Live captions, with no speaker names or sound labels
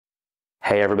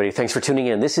Hey everybody, thanks for tuning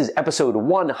in. This is episode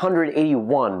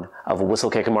 181 of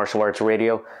Whistlekick and Martial Arts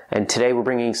Radio, and today we're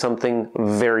bringing something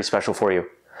very special for you.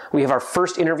 We have our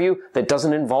first interview that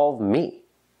doesn't involve me.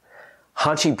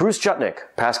 Hanshi Bruce Juchnik,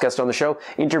 past guest on the show,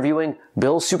 interviewing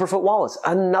Bill Superfoot Wallace,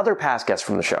 another past guest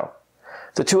from the show.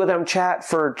 The two of them chat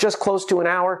for just close to an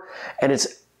hour, and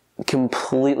it's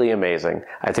completely amazing.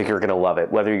 I think you're going to love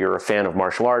it, whether you're a fan of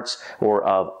martial arts or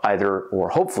of either, or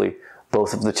hopefully,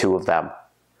 both of the two of them.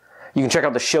 You can check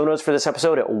out the show notes for this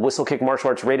episode at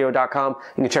whistlekickmartialartsradio.com.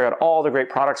 You can check out all the great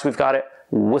products we've got at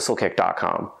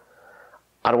whistlekick.com.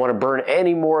 I don't want to burn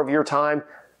any more of your time.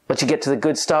 Let you get to the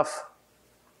good stuff.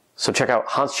 So check out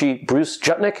Hanshi Bruce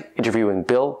Juchnik interviewing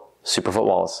Bill Superfoot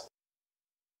Wallace.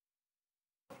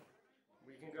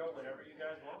 We can go whenever you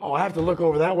guys want. Oh, I have to look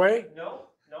over that way? No,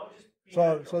 just be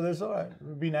So this all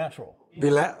right. Be natural.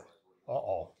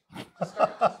 Uh-oh.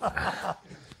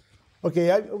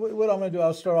 Okay, what I'm going to do,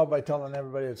 I'll start off by telling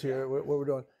everybody that's here what we're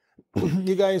doing.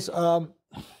 You guys,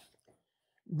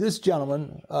 this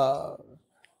gentleman,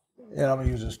 and I'm going to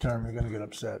use this term, you're going to get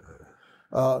upset,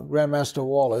 Grandmaster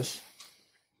Wallace,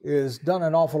 is done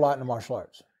an awful lot in the martial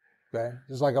arts. Okay,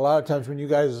 just like a lot of times when you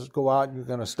guys go out and you're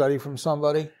going to study from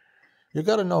somebody, you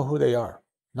got to know who they are,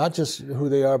 not just who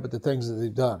they are, but the things that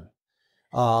they've done.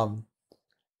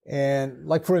 And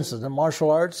like, for instance, in martial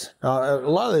arts, a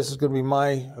lot of this is going to be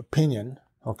my opinion,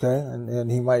 okay?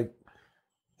 And he might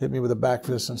hit me with a back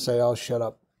fist and say, "Oh, shut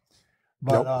up."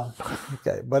 But,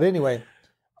 okay. But anyway,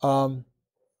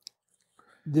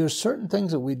 there's certain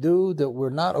things that we do that we're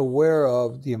not aware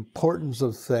of the importance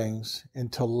of things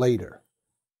until later,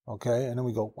 okay? And then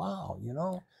we go, wow, you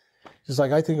know? Just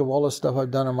like I think of all the stuff I've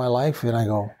done in my life, and I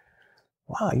go,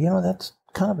 wow, you know, that's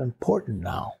kind of important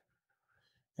now.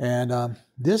 And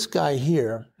this guy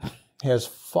here has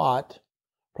fought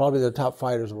probably the top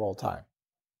fighters of all time,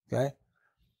 okay?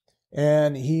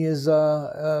 And he is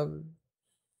probably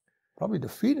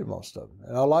defeated most of them.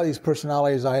 And a lot of these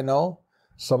personalities I know,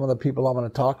 some of the people I'm going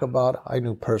to talk about, I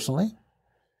knew personally.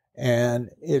 And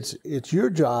it's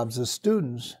your jobs as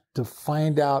students to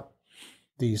find out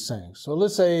these things. So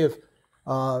let's say if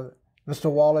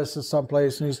Mr. Wallace is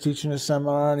someplace and he's teaching a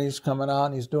seminar and he's coming out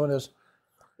and he's doing this.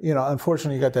 You know,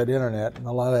 unfortunately, you got that internet, and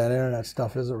a lot of that internet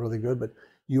stuff isn't really good, but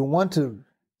you want to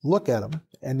look at them,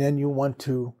 and then you want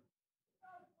to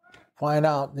find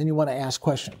out, then you want to ask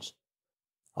questions.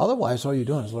 Otherwise, all you're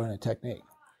doing is learning a technique,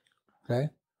 okay? And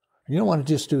you don't want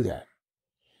to just do that.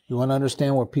 You want to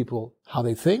understand what people, how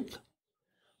they think,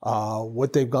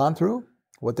 what they've gone through,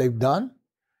 what they've done,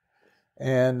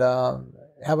 and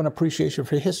have an appreciation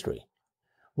for history.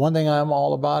 One thing I'm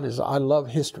all about is I love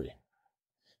history.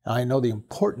 I know the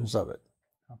importance of it,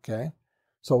 okay?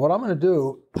 So what I'm going to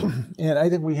do, and I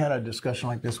think we had a discussion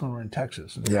like this when we were in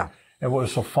Texas. Yeah. And what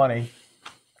was so funny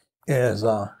is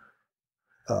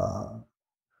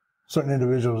certain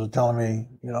individuals are telling me,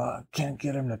 you know, I can't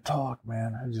get him to talk,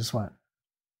 man. I just went,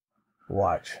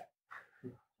 watch.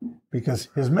 Because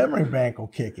his memory bank will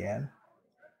kick in,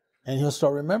 and he'll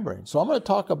start remembering. So I'm going to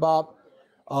talk about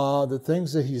the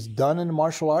things that he's done in the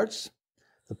martial arts,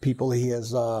 the people he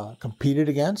has competed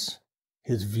against,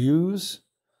 his views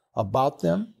about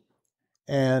them,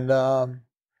 and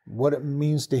what it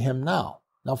means to him now.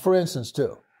 Now, for instance,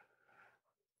 too,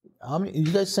 how many,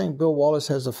 you guys think Bill Wallace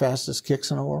has the fastest kicks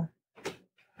in the world?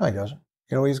 No, he doesn't.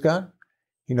 You know what he's got?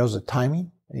 He knows the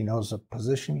timing, and he knows the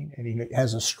positioning, and he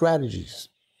has the strategies,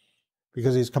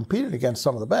 because he's competed against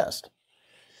some of the best.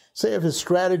 Say if his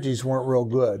strategies weren't real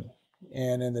good,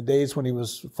 and in the days when he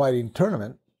was fighting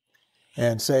tournament,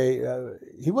 and say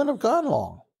he wouldn't have gone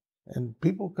long, and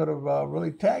people could have really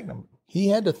tagged him. He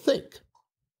had to think,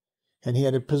 and he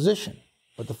had a position.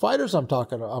 But the fighters I'm going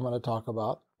to talk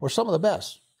about were some of the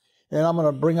best, and I'm going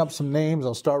to bring up some names.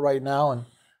 I'll start right now,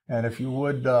 and if you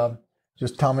would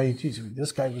just tell me, geez,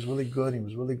 this guy was really good. He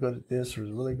was really good at this, or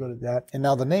he was really good at that. And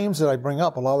now the names that I bring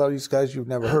up, a lot of these guys you've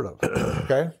never heard of.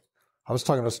 Okay, I was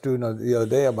talking to a student the other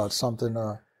day about something.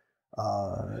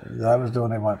 That I was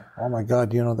doing, they went, oh my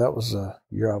God, you know, that was the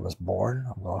year I was born.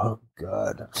 I'm going, oh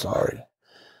God, I'm sorry.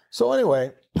 So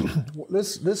anyway,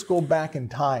 let's go back in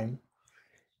time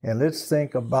and let's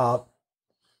think about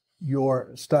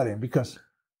your studying, because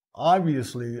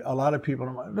obviously a lot of people,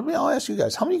 I'll ask you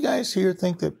guys, how many guys here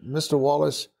think that Mr.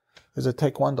 Wallace is a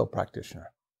Taekwondo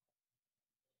practitioner?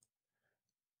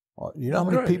 Well, you know how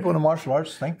many people in the martial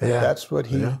arts think that that's what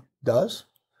he does?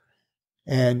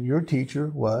 And your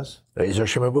teacher was? Razor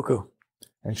Shimabuku.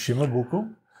 And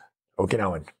Shimabuku?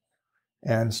 Okinawan.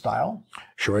 And style?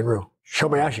 Shorin-ryu.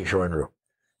 Shobayashi Shorin-ryu.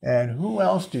 And who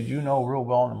else did you know real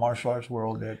well in the martial arts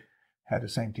world that had the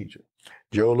same teacher?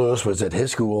 Joe Lewis was at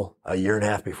his school a year and a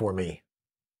half before me.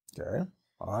 Okay.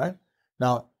 All right.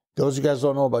 Now, those of you guys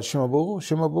don't know about Shimabuku.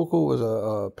 Shimabuku was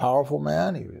a powerful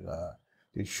man. He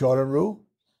did Shorin-ryu.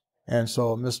 And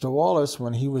so Mr. Wallace,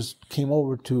 when he came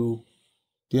over to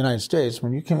the United States,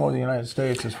 when you came over to the United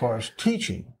States as far as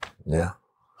teaching, Yeah.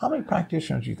 how many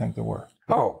practitioners do you think there were?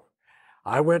 Oh,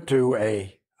 I went to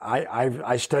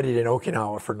I studied in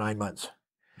Okinawa for 9 months.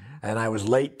 And I was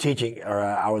late teaching, or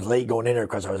I was late going in there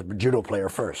because I was a judo player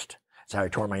first. That's how I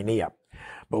tore my knee up.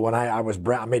 But when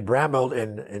I made brown belt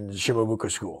in Shimabuku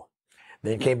school.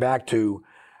 Then came back to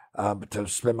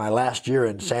spend my last year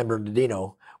in San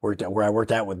Bernardino, where I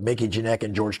worked out with Mickey Juchnik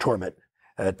and George Tormett.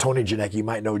 Tony Juchnik, you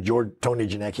might know Tony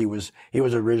Juchnik. He was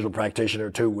an original practitioner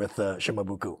too with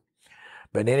Shimabuku.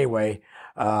 But anyway,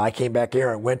 I came back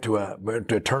here and went to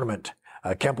a tournament,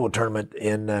 a Kempo tournament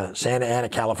in Santa Ana,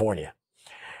 California.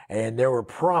 And there were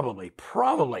probably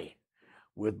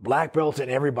with black belts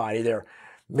and everybody there,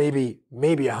 maybe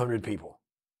 100 people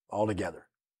altogether.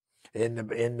 In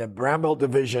the brown belt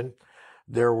division,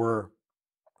 there were,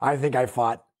 I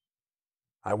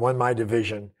won my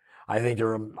division.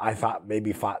 I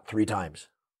fought 3 times.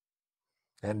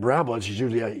 And brown belts is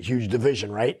usually a huge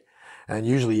division, right? And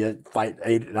usually you fight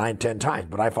 8, 9, 10 times,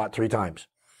 but I fought 3 times.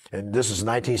 And this is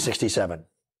 1967.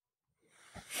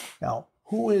 Now,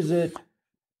 who is it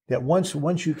that once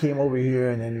you came over here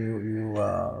and then you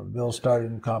Bill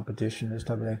started in competition, this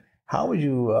type of thing, how would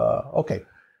you,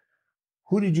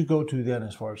 who did you go to then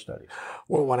as far as studies?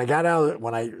 Well, when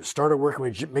I started working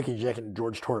with Mickey Juchnik and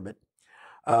George Tormett,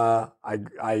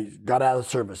 I got out of the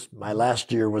service. My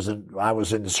last year I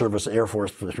was in the service Air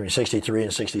Force between 63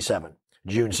 and 67,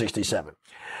 June 67.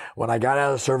 When I got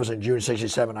out of the service in June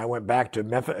 67, I went back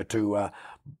to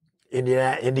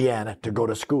Indiana to go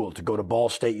to school, to go to Ball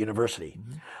State University.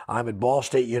 Mm-hmm. I'm at Ball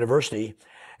State University,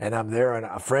 and I'm there, and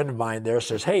a friend of mine there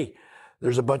says, "Hey,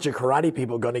 there's a bunch of karate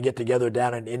people going to get together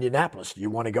down in Indianapolis. Do you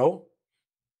want to go?"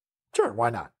 Sure, why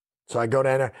not? So I go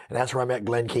down there, and that's where I met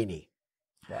Glenn Keeney.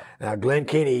 Yeah. Now, Glenn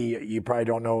Keeney, you probably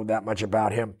don't know that much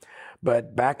about him,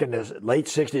 but back in the late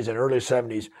 60s and early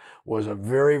 70s, was a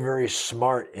very, very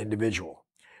smart individual.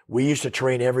 We used to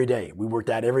train every day. We worked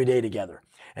out every day together,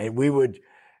 and we would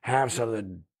have some of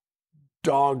the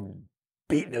dog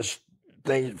beatingest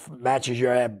matches you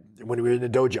had when we were in the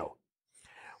dojo.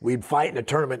 We'd fight in a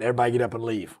tournament and everybody get up and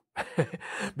leave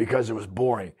because it was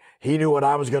boring. He knew what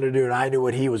I was going to do and I knew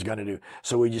what he was going to do.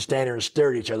 So we just stand there and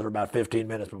stare at each other for about 15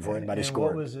 minutes before anybody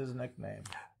scored. What was his nickname?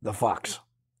 The Fox.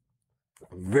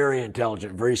 Very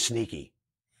intelligent, very sneaky.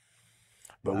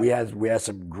 But we had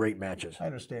some great matches. I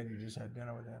understand you just had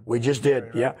dinner with him. We just did,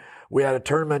 right? Yeah. We had a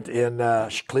tournament in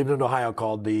Cleveland, Ohio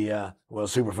called the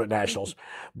Superfoot Nationals,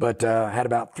 but had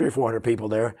about 300 or 400 people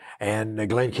there, and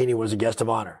Glenn Keeney was a guest of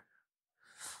honor.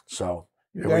 So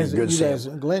it was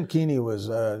good. Glenn Keeney was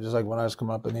just like when I was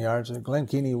coming up in the arts. Glenn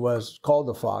Keeney was called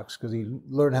the Fox because he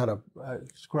learned how to.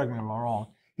 Correct me if I'm wrong.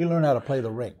 He learned how to play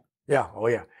the ring. Yeah. Oh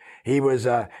yeah. He was.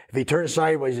 If he turned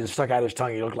sideways and stuck out his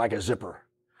tongue, he looked like a zipper.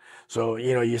 So,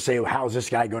 you say, well, how's this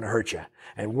guy going to hurt you?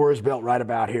 And where's his belt? Right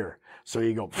about here. So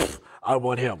you go, I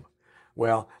want him.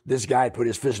 Well, this guy put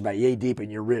his fist about yay deep in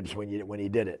your ribs when he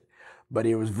did it. But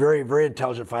he was very, very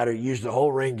intelligent fighter. He used the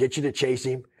whole ring, get you to chase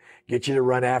him, get you to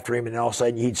run after him, and all of a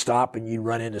sudden he'd stop and you'd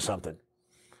run into something.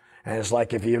 And it's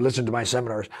like if you listen to my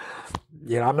seminars,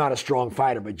 I'm not a strong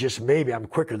fighter, but just maybe I'm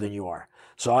quicker than you are.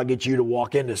 So I'll get you to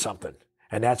walk into something.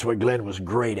 And that's what Glenn was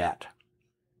great at.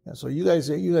 Yeah, so you guys,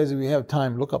 if you have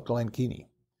time, look up Glenn Keeney.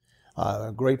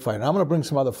 A great fighter. I'm going to bring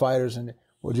some other fighters, and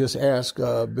we'll just ask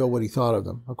Bill what he thought of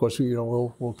them. Of course,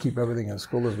 we'll keep everything as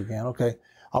cool as we can. Okay,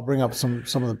 I'll bring up some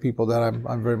of the people that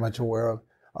I'm very much aware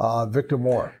of. Victor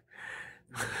Moore.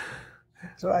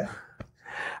 That's right.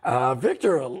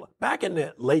 Victor, back in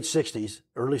the late '60s,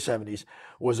 early '70s,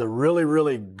 was a really,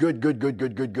 really good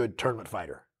tournament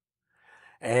fighter,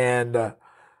 and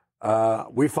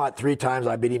we fought 3 times.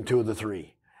 I beat him 2 of the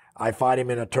 3. I fought him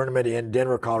in a tournament in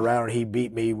Denver, Colorado, and he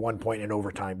beat me 1 point in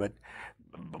overtime. But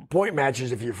point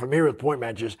matches, if you're familiar with point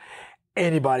matches,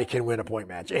 anybody can win a point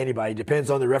match. Anybody.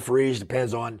 Depends on the referees,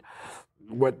 depends on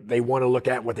what they want to look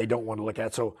at, what they don't want to look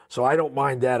at. So I don't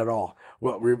mind that at all.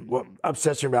 What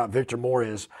upsets me about Victor Moore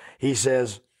is he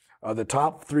says the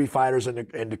top 3 fighters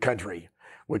in the country,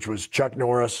 which was Chuck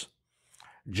Norris,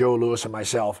 Joe Louis, and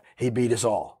myself, he beat us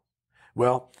all.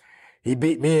 Well, he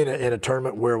beat me in a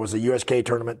tournament where it was a USK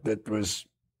tournament that was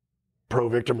pro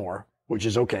Victor Moore, which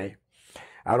is okay.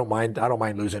 I don't mind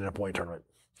losing in a point tournament.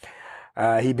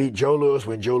 He beat Joe Louis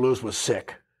when Joe Louis was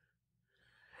sick.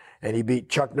 And he beat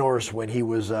Chuck Norris when he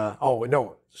was, not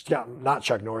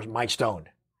Chuck Norris, Mike Stone.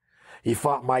 He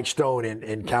fought Mike Stone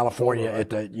in California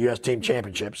at the U.S. Team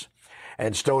Championships.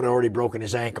 and Stone had already broken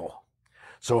his ankle.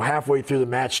 So halfway through the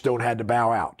match, Stone had to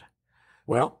bow out.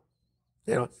 Well,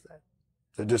 you know,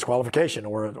 it's a disqualification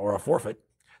or a forfeit.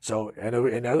 So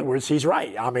in other words, he's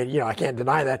right. I mean, you know, I can't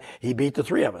deny that he beat the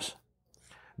three of us,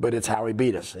 but it's how he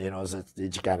beat us. You know,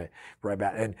 it's kind of right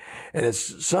back. And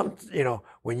it's some, you know,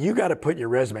 when you got to put in your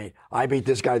resume, I beat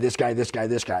this guy, this guy, this guy,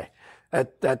 this guy.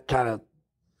 That kind of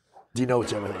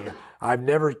denotes everything. I've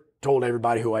never told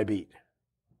everybody who I beat.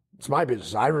 It's my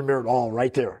business. I remember it all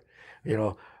right there. You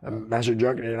know, Master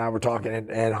Juchnik and I were talking, and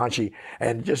Hanshi,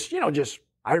 and just, you know,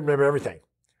 I remember everything.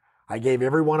 I gave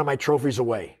every one of my trophies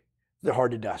away. They're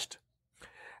hard to dust.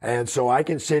 And so I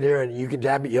can sit here and you can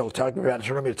have me, you'll talk about the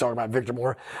tournament, talk about Victor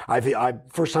Moore.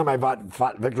 First time I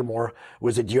fought Victor Moore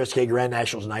was at USK Grand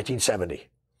Nationals in 1970.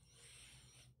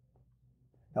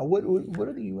 Now, what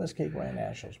are the USK Grand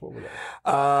Nationals? What were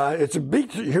they? It's a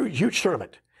big, huge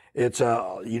tournament. It's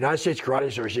the United States Karate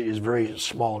Association is very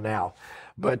small now,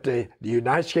 but the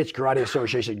United States Karate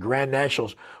Association Grand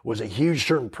Nationals was a huge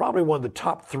tournament, probably one of the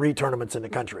top 3 tournaments in the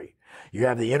country. You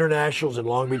have the Internationals in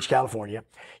Long Beach, California.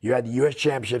 You had the U.S.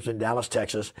 Championships in Dallas,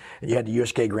 Texas, and you had the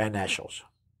USK Grand Nationals.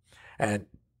 And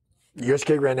the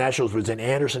USK Grand Nationals was in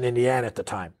Anderson, Indiana at the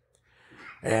time.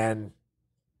 And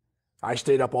I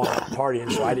stayed up all night partying,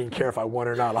 so I didn't care if I won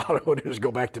or not. All I wanted to do was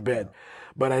go back to bed.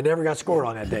 But I never got scored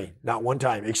on that day, not one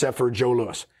time, except for Joe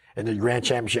Louis. In the Grand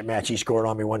Championship match, he scored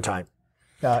on me one time.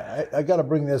 Now, I got to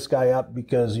bring this guy up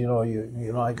because,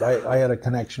 I had a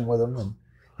connection with him,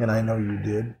 and I know you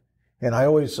did. And I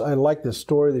like the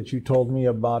story that you told me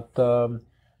about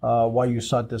why you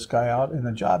sought this guy out and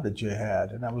the job that you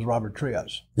had, and that was Robert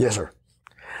Trias. Yes, sir.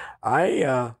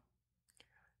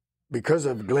 Because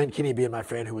of Glenn Kinney being my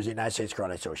friend, who was the United States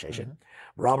Karate Association,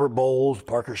 Robert Bowles,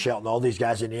 Parker Shelton, all these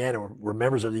guys in Indiana were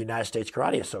members of the United States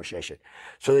Karate Association.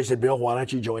 So they said, Bill, why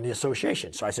don't you join the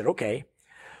association? So I said, okay.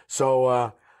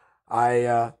 So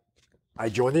I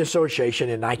joined the association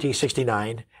in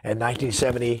 1969, and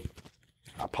 1970,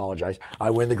 I apologize, I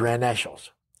win the Grand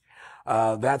Nationals.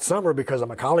 That summer, because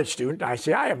I'm a college student, I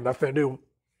say, I have nothing to do.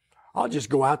 I'll just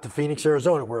go out to Phoenix,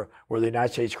 Arizona, where the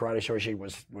United States Karate Association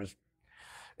was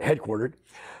headquartered.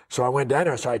 So I went down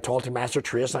there. So I told to Master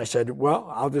Trias, and I said,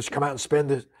 well, I'll just come out and spend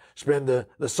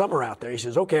the summer out there. He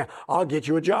says, okay, I'll get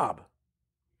you a job.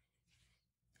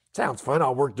 Sounds fun.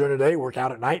 I'll work during the day, work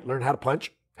out at night, learn how to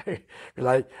punch.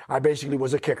 Because I basically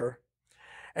was a kicker.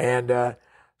 And and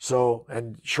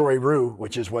Shoei Ryu,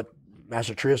 which is what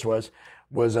Master Trias was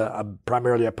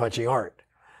primarily a punching art.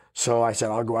 So I said,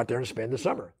 I'll go out there and spend the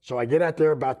summer. So I get out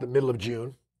there about the middle of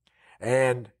June,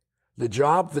 and the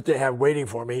job that they have waiting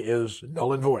for me is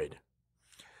null and void.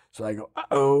 So I go,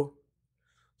 uh-oh.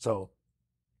 So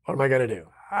what am I going to do?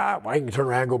 Well, I can turn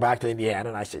around and go back to Indiana.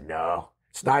 And I said, no,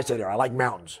 it's nice out there. I like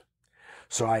mountains.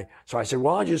 So I said,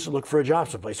 well, I'll just look for a job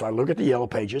someplace. So I look at the yellow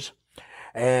pages,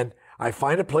 and I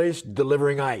find a place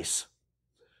delivering ice.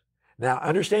 Now,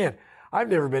 understand, I've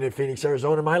never been in Phoenix,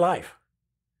 Arizona in my life.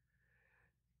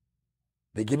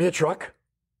 They give me a truck.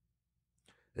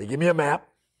 They give me a map.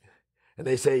 And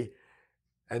they say,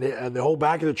 and the whole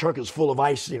back of the truck is full of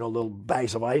ice, little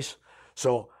bags of ice.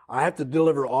 So I have to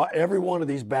deliver every one of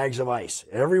these bags of ice,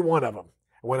 every one of them.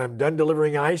 When I'm done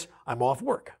delivering ice, I'm off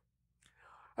work.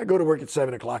 I go to work at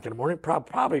 7 o'clock in the morning,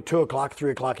 probably 2 o'clock,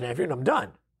 3 o'clock in the afternoon, I'm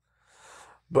done.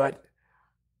 But,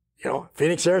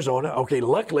 Phoenix, Arizona, okay,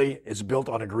 luckily it's built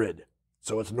on a grid.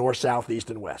 So it's north, south, east,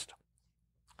 and west.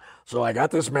 So I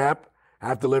got this map. I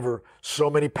have to deliver so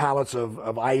many pallets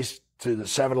of ice to the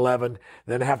 7-Eleven.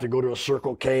 Then I have to go to a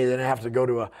Circle K. Then I have to go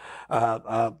to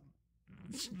a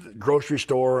grocery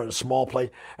store and a small place.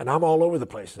 And I'm all over the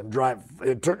place. I'm driving.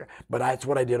 But that's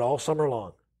what I did all summer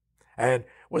long. And it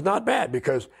was not bad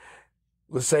because,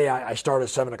 let's say I start at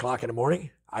 7 o'clock in the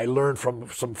morning. I learned from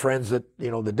some friends that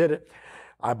did it.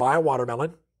 I buy a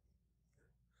watermelon.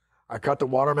 I cut the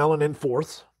watermelon in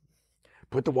fourths,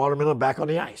 put the watermelon back on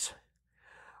the ice.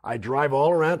 I drive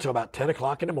all around till about 10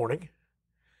 o'clock in the morning.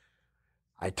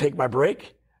 I take my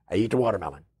break. I eat the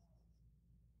watermelon.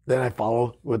 Then I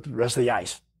follow with the rest of the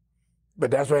ice.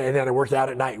 But that's why, and then I worked out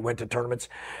at night, went to tournaments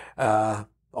all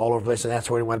over the place, and that's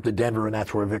when we went up to Denver, and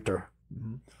that's where Victor.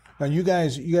 Mm-hmm. Now, you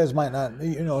guys might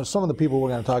not, some of the people we're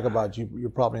going to talk about, you're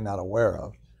probably not aware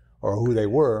of, or who they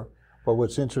were. But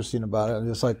what's interesting about it,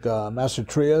 it's like Master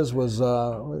Trias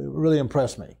really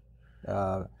impressed me.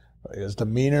 His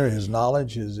demeanor, his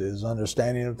knowledge, his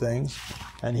understanding of things,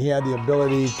 and he had the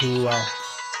ability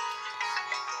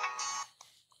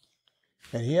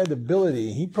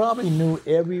he probably knew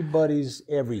everybody's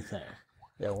everything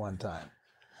at one time.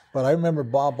 But I remember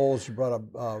Bob Bowles, you brought up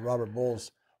Robert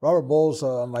Bowles. Robert Bowles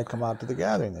might come out to the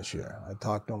gathering this year. I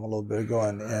talked to him a little bit ago,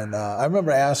 and I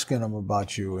remember asking him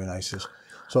about you, and I says,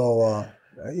 so,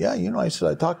 yeah, you know, I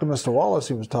said, I talked to Mr. Wallace.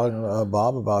 He was talking to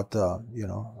Bob about, you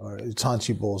know, it's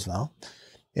Hanshi Bulls now.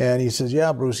 And he says,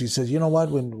 yeah, Bruce, he says, you know what,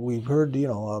 when we heard, you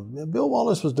know, Bill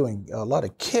Wallace was doing a lot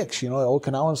of kicks, you know,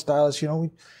 Okinawan styles, you know,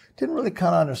 we didn't really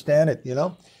kind of understand it, you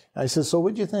know. I said, so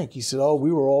what'd you think? He said, oh,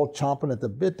 we were all chomping at the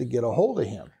bit to get a hold of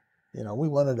him. You know, we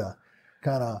wanted to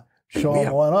kind of show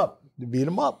him one up, to beat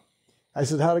him up. I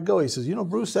said, how'd it go? He says, you know,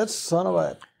 Bruce, that son of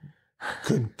a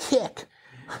could kick.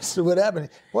 I said, what happened?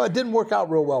 Well, it didn't work out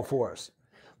real well for us.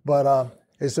 But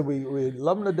they said, we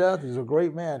love him to death. He's a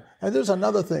great man. And there's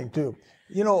another thing, too.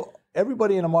 You know,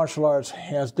 everybody in the martial arts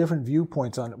has different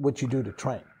viewpoints on what you do to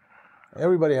train.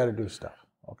 Everybody had to do stuff,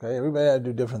 okay? Everybody had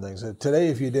to do different things. Today,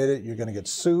 if you did it, you're going to get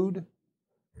sued.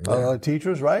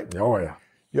 Teachers, right? Oh, yeah.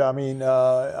 Yeah, I mean,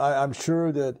 I'm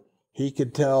sure that he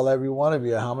could tell every one of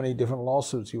you how many different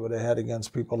lawsuits he would have had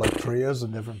against people like Trias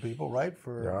and different people, right,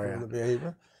 for the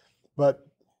behavior. But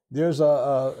there's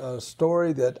a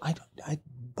story that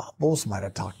Bob Bowles might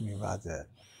have talked to me about that.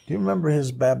 Do you remember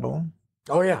his baboon?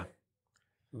 Oh, yeah.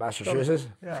 Massachusetts?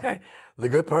 Yeah. The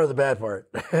good part or the bad part?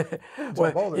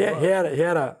 Well, yeah, he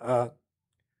had a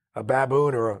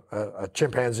baboon or a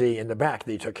chimpanzee in the back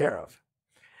that he took care of.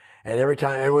 And every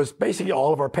time, it was basically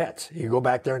all of our pets. You go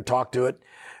back there and talk to it,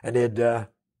 and it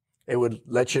would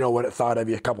let you know what it thought of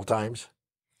you a couple times.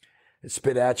 It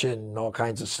spit at you and all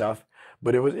kinds of stuff.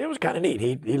 But it was kind of neat.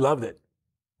 He loved it.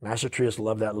 Master Trias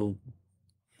loved that little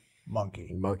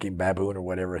monkey, baboon, or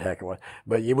whatever the heck it was.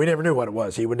 But we never knew what it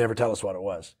was. He would never tell us what it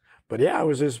was. But yeah, it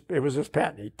was his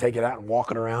pet. He'd take it out and walk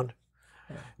it around,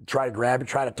 try to grab it,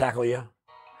 try to tackle you.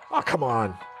 Oh, come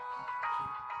on.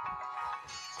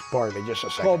 Pardon me, just a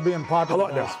second. Called being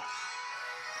popular. No.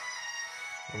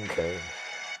 Okay.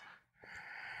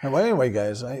 Well, anyway,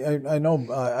 guys, I know,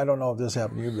 I don't know if this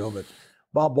happened to you, Bill, but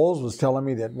Bob Bowles was telling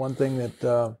me that one thing that,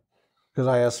 because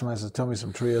I asked him, I said, tell me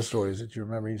some Trias stories that you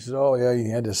remember. He said, oh, yeah, he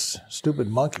had this stupid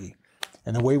monkey.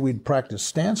 And the way we'd practice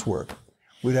stance work,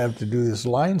 we'd have to do this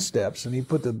line steps, and he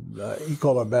put he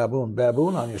called it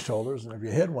baboon on your shoulders, and if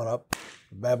your head went up,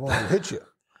 the baboon would hit you.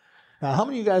 Now, how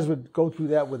many of you guys would go through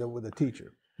that with a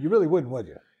teacher? You really wouldn't, would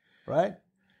you? Right?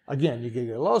 Again, you could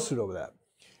get a lawsuit over that.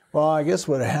 Well, I guess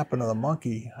what happened to the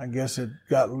monkey, I guess it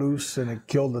got loose and it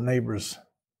killed the neighbor's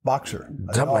boxer.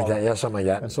 Something like that, yeah, something like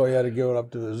that. And so he had to give it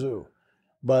up to the zoo.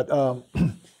 But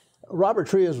Robert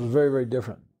Trias was very, very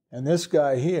different. And this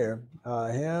guy here,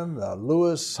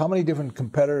 Lewis, how many different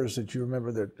competitors that you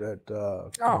remember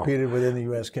that competed within the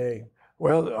USK?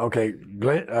 Well, okay,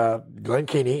 Glenn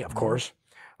Keeney, of course,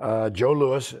 Joe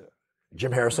Lewis,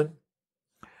 Jim Harrison.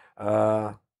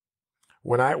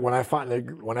 When I fought in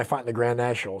the Grand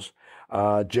Nationals,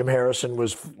 Jim Harrison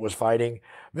was fighting,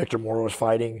 Victor Moore was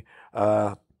fighting,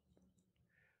 the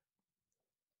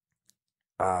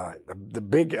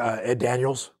big Ed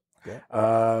Daniels, okay.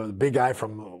 The big guy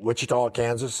from Wichita,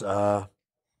 Kansas. God,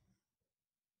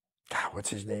 what's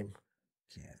his name?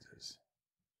 Kansas.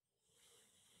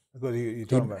 What are you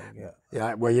talking about? Yeah.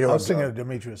 Yeah. Well, you know, I was thinking of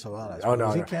Demetrius Savanas. Oh no,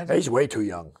 was he no. Kansas? He's way too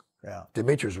young. Yeah.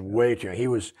 Demetrius was way too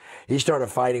young. He started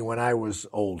fighting when I was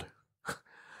old.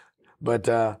 But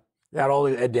had all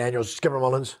the Ed Daniels, Skipper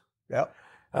Mullins. Yep.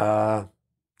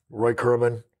 Roy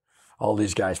Kerman, all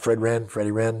these guys. Freddie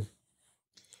Wren.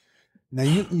 Now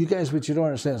you guys, what you don't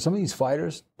understand, some of these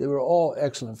fighters, they were all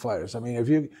excellent fighters. I mean,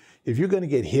 if you're going to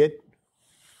get hit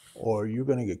or you're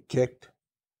going to get kicked,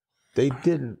 they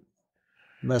didn't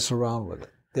mess around with it.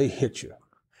 They hit you.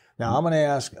 Now I'm going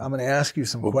to ask you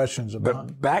some questions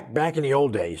about. But back in the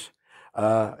old days,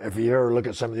 if you ever look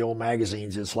at some of the old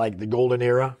magazines, it's like the golden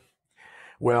era.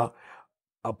 Well,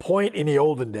 a point in the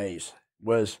olden days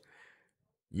was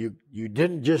you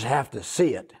didn't just have to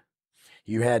see it,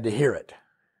 you had to hear it.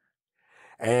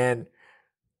 And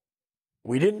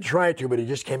we didn't try to, but it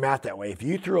just came out that way. If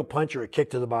you threw a punch or a kick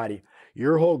to the body,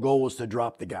 your whole goal was to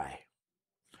drop the guy.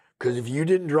 Because if you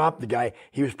didn't drop the guy,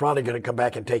 he was probably going to come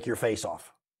back and take your face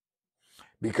off.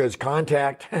 Because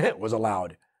contact was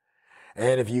allowed.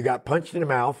 And if you got punched in the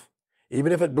mouth,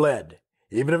 even if it bled,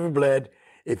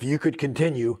 if you could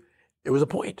continue, it was a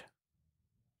point.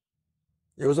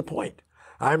 It was a point.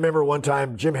 I remember one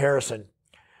time Jim Harrison,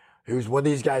 who's one of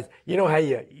these guys, you know how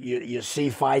you see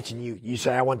fights and you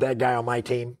say, I want that guy on my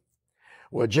team?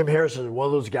 Well, Jim Harrison is one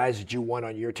of those guys that you want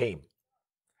on your team.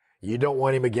 You don't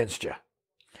want him against you.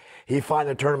 He fought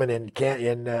in a tournament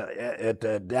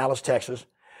at Dallas, Texas.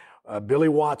 Billy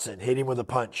Watson hit him with a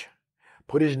punch.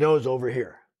 Put his nose over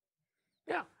here.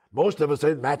 Yeah, most of us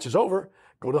say the match is over.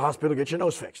 Go to the hospital, get your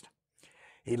nose fixed.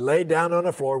 He laid down on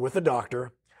the floor with the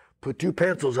doctor, put 2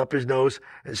 pencils up his nose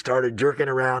and started jerking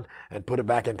around and put it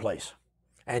back in place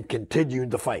and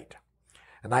continued the fight.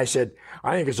 And I said,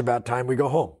 I think it's about time we go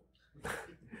home.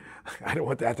 I don't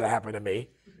want that to happen to me.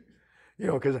 You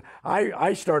know, because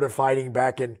I started fighting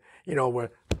back in, you know,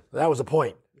 where that was a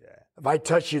point. Yeah. If I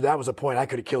touched you, that was a point. I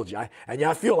could have killed you.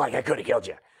 I feel like I could have killed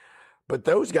you. But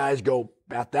those guys go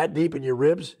about that deep in your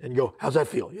ribs and go, how's that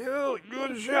feel? Yeah,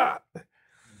 good shot.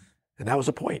 And that was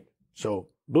a point. So,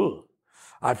 boo.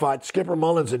 I fought Skipper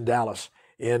Mullins in Dallas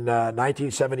in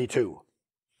 1972.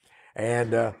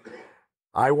 And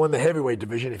I won the heavyweight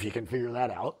division, if you can figure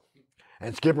that out.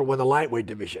 And Skipper won the lightweight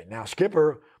division. Now,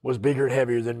 Skipper was bigger and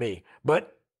heavier than me,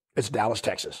 but it's Dallas,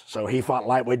 Texas. So he fought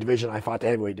lightweight division, I fought the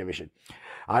heavyweight division.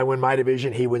 I win my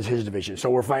division, he wins his division. So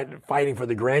we're fighting for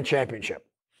the grand championship.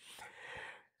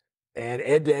 And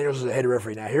Ed Daniels is the head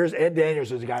referee. Now, here's Ed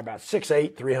Daniels, is a guy about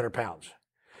 6'8", 300 pounds.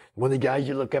 One of the guys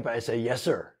you look up at, I say, yes,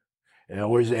 sir. And it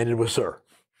always ended with sir.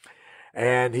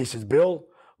 And he says, Bill,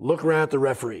 look around at the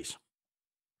referees.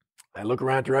 I look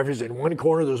around at the referees. In one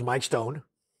corner, there's Mike Stone.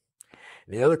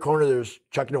 In the other corner, there's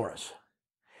Chuck Norris.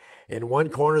 In one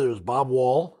corner, there's Bob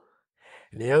Wall.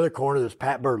 In the other corner, there's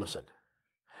Pat Burleson.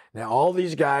 Now, all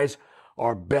these guys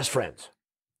are best friends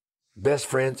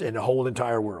in the whole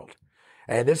entire world.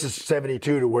 And this is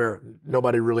 72 to where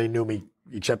nobody really knew me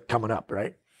except coming up,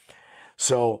 right?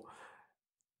 So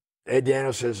Ed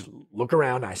Daniels says, look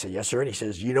around. I say, yes, sir. And he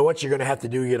says, you know what you're going to have to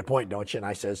do to get a point, don't you? And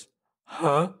I says,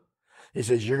 huh? He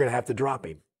says, you're going to have to drop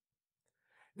him.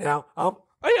 Now, oh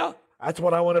yeah, that's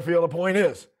what I want to feel the point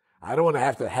is. I don't want to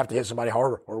have to hit somebody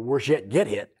hard, or worse yet, get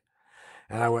hit.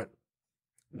 And I went,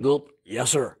 nope,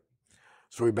 yes, sir.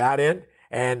 So we bowed in,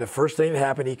 and the first thing that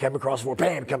happened, he came across the floor,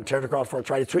 bam, turned across the floor,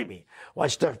 tried to sweep me. Well, I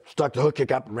stuck the hook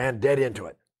kick up and ran dead into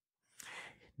it.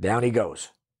 Down he goes.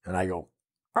 And I go,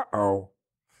 uh-oh.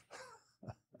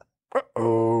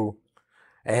 Uh-oh.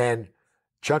 And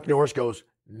Chuck Norris goes,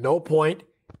 no point,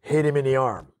 hit him in the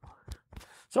arm.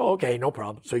 So, okay, no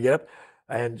problem. So you get up,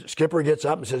 and Skipper gets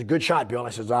up and says, good shot, Bill. And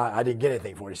I says, I didn't get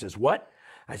anything for it. He says, what?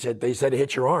 I said, they said it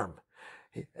hit your arm.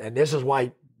 And this is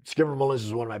why Skipper Mullins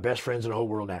is one of my best friends in the whole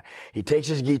world now. He takes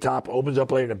his gi top, opens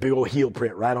up later, and a big old heel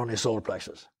print right on his solar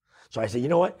plexus. So I said, you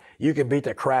know what? You can beat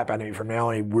the crap out of me from now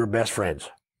on. We're best friends.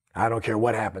 I don't care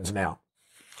what happens now.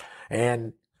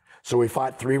 And so we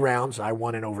fought 3 rounds. I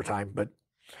won in overtime, but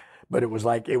it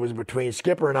was between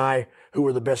Skipper and I, who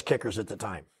were the best kickers at the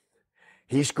time.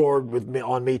 He scored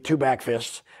on me 2 back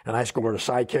fists, and I scored a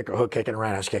side kick, a hook kick, and a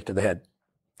roundhouse kick to the head.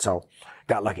 So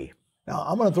got lucky. Now,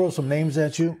 I'm going to throw some names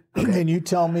at you, and you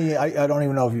tell me, I don't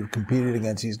even know if you've competed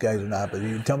against these guys or not, but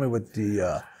you tell me what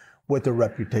the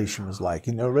reputation was like.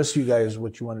 You know, the rest of you guys,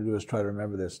 what you want to do is try to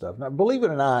remember this stuff. Now, believe it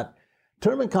or not,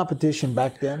 tournament competition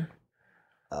back then,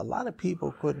 a lot of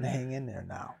people couldn't hang in there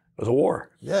now. It was a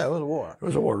war. Yeah, it was a war. It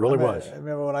was a war. It really was. I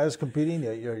remember when I was competing,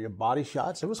 your body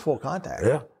shots, it was full contact.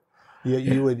 Yeah.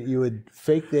 You would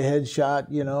fake the headshot,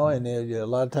 you know, and a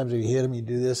lot of times if you hit him, you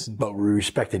do this. But we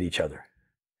respected each other.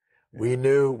 We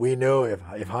knew if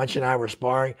Hanshi and I were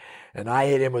sparring and I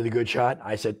hit him with a good shot,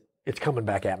 I said, it's coming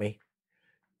back at me.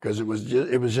 Because it was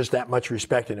just that much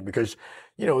respect in it. Because,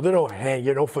 you know, they don't hang,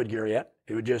 you no foot gear yet.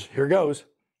 It would just, here goes.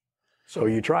 So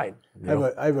you tried.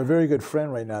 I have a very good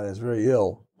friend right now that's very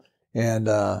ill. And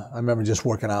I remember just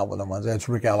working out with him once. That's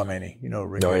Rick Alamany. You know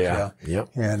Rick. Oh, yeah.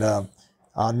 Yep. And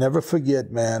I'll never forget,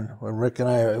 man, when Rick and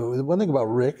I, one thing about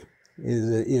Rick is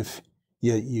that if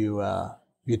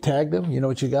you tagged him, you know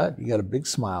what you got? You got a big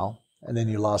smile, and then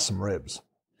you lost some ribs.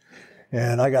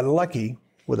 And I got lucky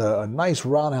with a nice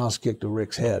roundhouse kick to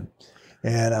Rick's head.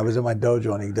 And I was in my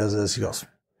dojo, and he does this. He goes,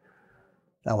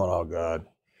 I went, oh, God.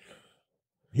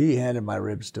 He handed my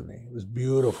ribs to me. It was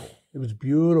beautiful. It was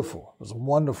beautiful. It was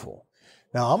wonderful.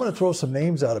 Now, I'm going to throw some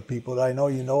names out of people that I know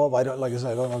you know of. Like I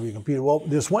said, I don't know if you competed. Well,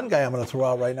 there's one guy I'm going to throw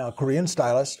out right now, a Korean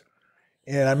stylist.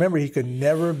 And I remember he could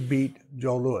never beat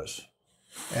Joe Louis.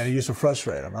 And it used to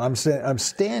frustrate him. And I'm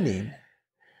standing.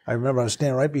 I remember I was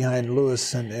standing right behind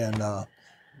Louis, and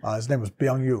his name was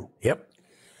Byung Yu. Yep.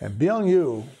 And Byung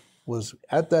Yu was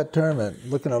at that tournament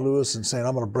looking at Louis and saying,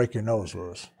 I'm going to break your nose,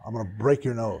 Louis. I'm going to break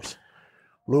your nose.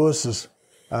 Louis is,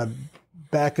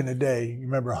 back in the day, you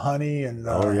remember honey and,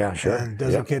 sure. and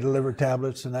desiccated liver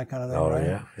tablets and that kind of thing,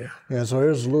 right? Yeah. Yeah, so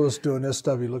here's Louis doing this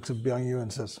stuff. He looks at Byung Yu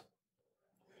and says,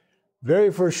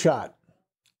 very first shot,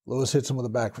 Louis hits him with a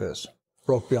back fist.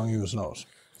 Broke Byung Yu's nose.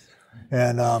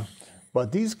 And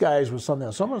but these guys were something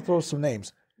else. So I'm going to throw some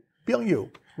names. Byung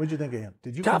Yu, what did you think of him?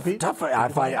 Did you compete? Tough. I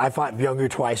fought Byung Yu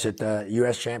twice at the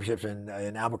U.S. Championships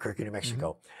in Albuquerque, New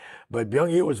Mexico. Mm-hmm. But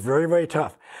Byung Yu was very, very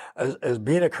tough. As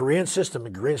being a Korean system, a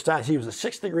Korean style, he was a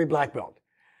 6th degree black belt.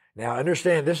 Now,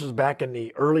 understand, this was back in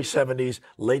the early 70s,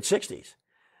 late 60s.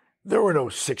 There were no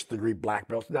 6th-degree black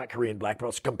belts, not Korean black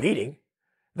belts, competing.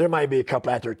 There might be a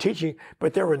couple out there teaching,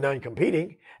 but there were none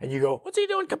competing. And you go, what's he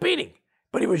doing competing?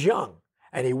 But he was young,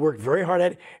 and he worked very hard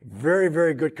at it. Very,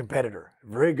 very good competitor.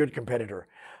 Very good competitor.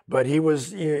 But he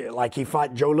was, like he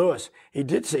fought Joe Louis. He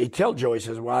tell Joe, he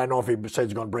says, well, I don't know if he says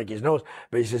he's going to break his nose,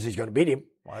 but he says he's going to beat him.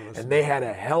 And they had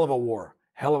a hell of a war,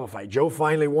 hell of a fight. Joe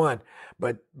finally won,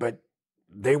 but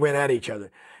they went at each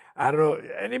other. I don't know,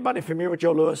 anybody familiar with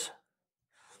Joe Louis?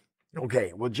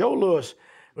 Okay, well, Joe Louis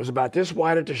was about this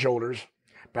wide at the shoulders,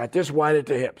 about this wide at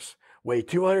the hips, weighed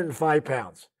 205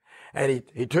 pounds. And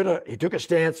he took a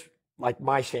stance like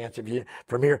my stance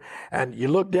from here, and you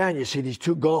look down, you see these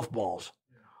 2 golf balls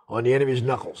on the end of his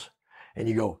knuckles. And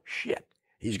you go, shit,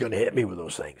 he's going to hit me with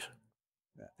those things.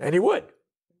 Yeah. And he would.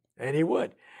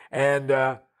 And,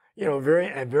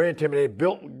 very intimidating,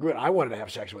 built good. I wanted to have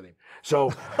sex with him.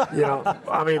 So,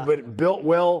 but built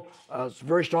well,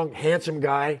 very strong, handsome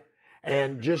guy,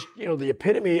 and just, the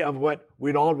epitome of what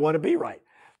we'd all want to be, right?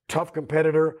 Tough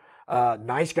competitor,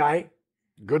 nice guy,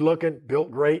 good looking,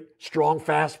 built great, strong,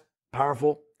 fast,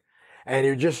 powerful, and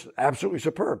he was just absolutely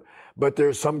superb. But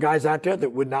there's some guys out there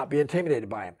that would not be intimidated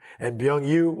by him. And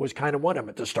Byung-Yu was kind of one of them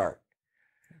at the start.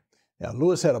 Yeah,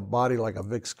 Louis had a body like a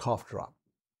Vicks cough drop.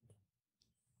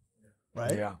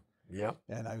 Right? Yeah.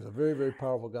 And he was a very, very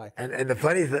powerful guy. And the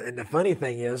funny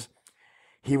thing is,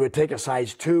 he would take a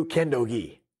size 2 kendo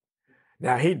gi.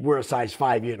 Now, he'd wear a size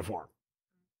 5 uniform.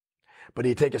 But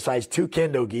he'd take a size 2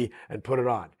 kendo gi and put it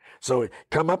on. So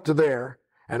come up to there,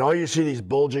 and all you see these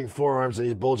bulging forearms and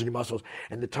these bulging muscles,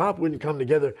 and the top wouldn't come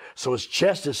together, so his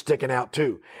chest is sticking out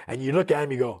too. And you look at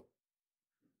him, you go,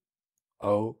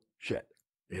 oh shit,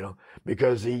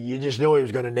 because you just know he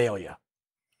was going to nail you,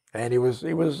 and he was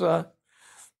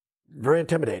very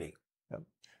intimidating. Yep.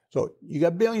 So you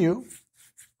got Byung-Yu,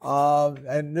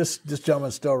 and this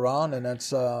gentleman's still around, and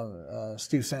that's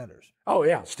Steve Sanders. Oh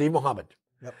yeah, Steve Muhammad.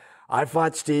 Yep. I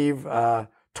fought Steve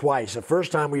twice. The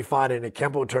first time we fought in a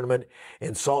Kempo tournament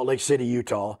in Salt Lake City,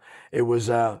 Utah. It was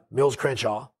Mills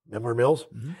Crenshaw. Remember Mills?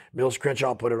 Mm-hmm. Mills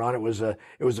Crenshaw put it on. It was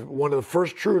one of the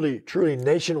first truly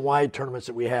nationwide tournaments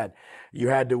that we had. You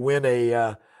had to win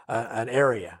an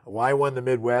area. Well, I won the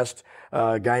Midwest.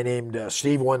 A guy named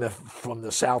Steve won from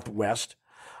the Southwest.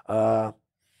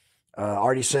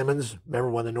 Artie Simmons,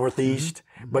 remember, won the Northeast.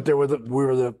 Mm-hmm. But there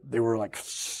were like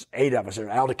 8 of us.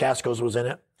 Aldo Cascos was in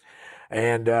it,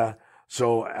 and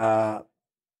so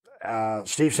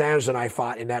Steve Sanders and I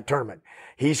fought in that tournament.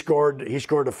 He scored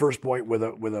the first point with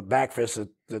a back fist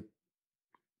that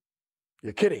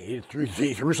you're kidding.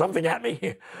 He threw something at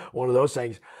me, one of those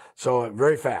things. So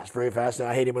very fast. And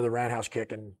I hit him with a roundhouse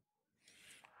kick.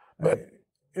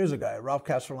 Here's a guy, Ralph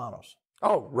Castellanos.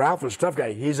 Oh, Ralph was a tough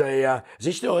guy. He's is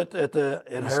he still at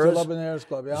Harris? Still up in the Harris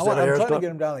Club. Yeah, I'm trying to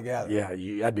get him down the Gathering.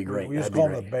 Yeah, that'd be great. We used to call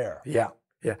him the Bear. Yeah.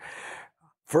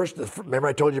 Remember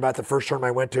I told you about the first tournament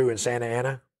I went to in Santa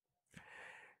Ana?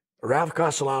 Ralph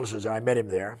Castellanos was there. I met him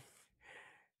there.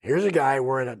 Here's a guy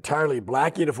wearing an entirely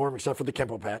black uniform except for the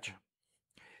Kempo patch.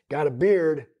 Got a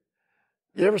beard.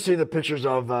 You ever see the pictures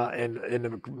of in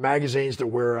the magazines that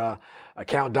where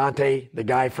Count Dante, the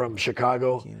guy from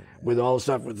Chicago, with all the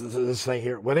stuff with this thing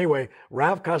here? Well, anyway,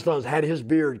 Ralph Castellanos had his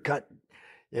beard cut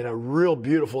in a real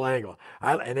beautiful angle.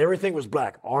 And everything was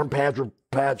black. Arm pads were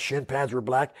pads, shin pads were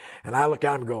black. And I look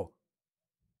at him and go,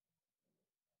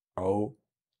 oh.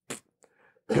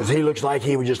 Because he looks like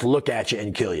he would just look at you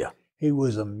and kill you. He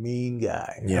was a mean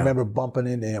guy. Yeah. I remember bumping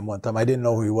into him one time. I didn't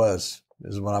know who he was.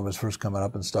 This is when I was first coming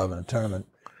up and stuff in a tournament.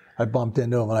 I bumped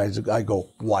into him and I go,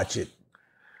 watch it.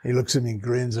 He looks at me and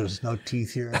grins. There's no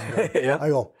teeth here. Yeah. I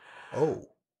go, oh.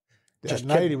 That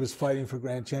night he was fighting for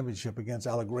Grand Championship against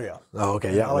Alegria. Oh,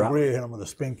 okay, yeah. Alegria hit him with a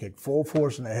spin kick, full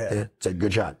force in the head. Yeah, said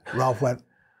good shot. Ralph went,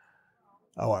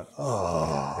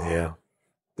 oh. Yeah.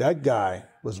 That guy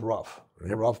was rough.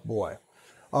 Yep. A rough boy.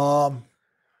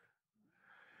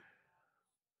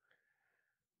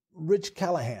 Rich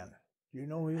Callahan. Do you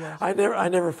know who he was? I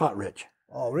never fought Rich.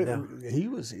 Oh, Rich, No. He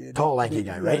was Tall, lanky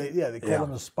guy, right? They called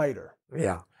him the Spider.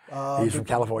 Yeah. He's from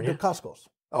California. The Cascos.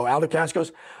 Oh, Aldo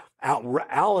Cascos.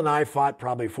 Al and I fought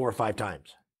probably 4 or 5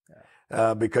 times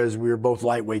because we were both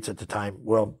lightweights at the time.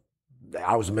 Well,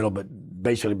 I was the middle, but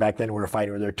basically back then we were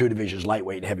fighting. There were 2 divisions,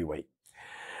 lightweight and heavyweight.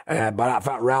 But I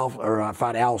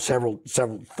fought Al several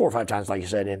 4 or 5 times, like you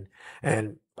said,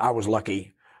 and I was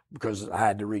lucky because I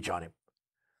had to reach on him.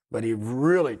 But he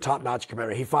really top-notch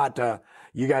competitor. He fought,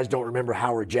 you guys don't remember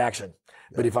Howard Jackson,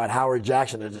 but he fought Howard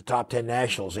Jackson at the top 10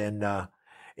 nationals in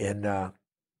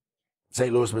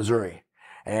St. Louis, Missouri.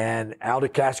 And Aldo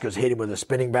Cascos hit him with a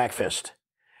spinning back fist.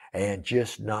 and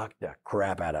just knocked the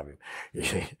crap out of him.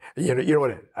 You know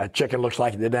what a chicken looks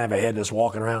like? It didn't have a head, just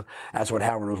walking around. That's what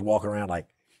Howard was walking around like.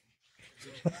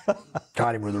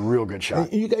 Caught him with a real good shot.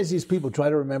 And you guys, these people, try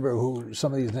to remember who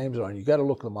some of these names are, and you got to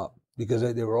look them up because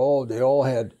they all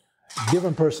had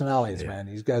different personalities, man.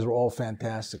 These guys were all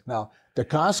fantastic. Now, the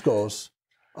Costco's,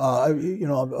 I'll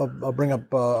bring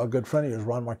up a good friend of yours,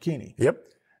 Ron Marchini. Yep.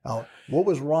 Now, what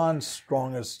was Ron's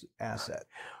strongest asset?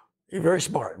 He's very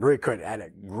smart, very good. Had a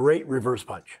great reverse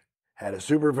punch. Had a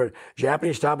super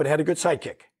Japanese style, but had a good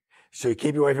sidekick. So you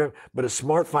keep you away from him, but a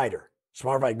smart fighter.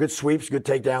 Smart fighter, good sweeps, good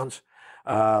takedowns.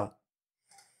 I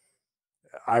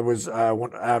was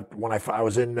when I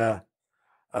was in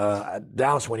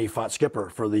Dallas when he fought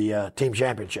Skipper for the team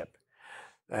championship,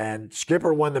 and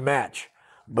Skipper won the match,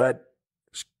 but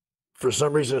for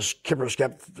some reason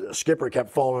Skipper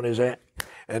kept falling his head,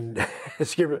 and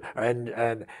Skipper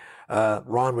and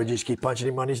Ron would just keep punching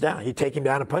him when he's down. He'd take him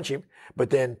down and punch him, but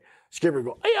then Skipper would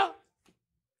go, "Yeah,"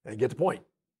 and get the point.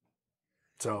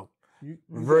 So.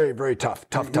 Very, very tough.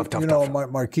 You know,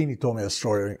 Marchini told me a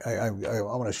story. I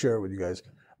want to share it with you guys.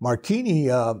 Marchini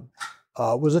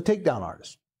was a takedown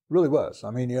artist. Really was. I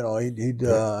mean, you know, he'd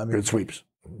good sweeps.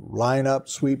 Line up,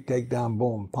 sweep, takedown,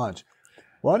 boom, punch.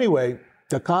 Well, anyway,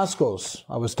 the Costco's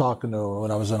I was talking to when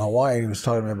I was in Hawaii. He was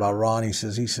talking to me about Ron. He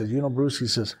says, you know, Bruce, he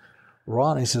says,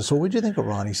 Ron, he says, so what'd you think of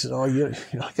Ron? He says, oh, you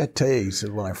know, I got to tell you, he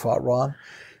said, when I fought Ron,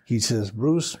 he says,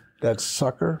 Bruce, that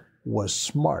sucker was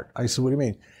smart. I said, what do you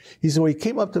mean? He said, well, he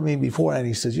came up to me before and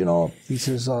he says, you know, he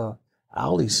says,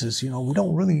 Al, he says, you know, we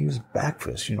don't really use back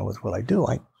fists, you know, with what I do.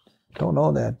 I don't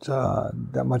know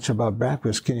that much about back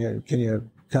fists. Can you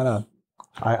kind of,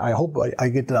 I hope I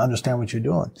get to understand what you're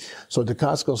doing. So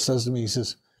DeCasco says to me, he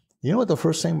says, you know what the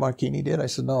first thing Marchini did? I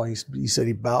said, no. He said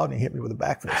he bowed and he hit me with a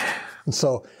back fist. And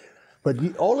so, but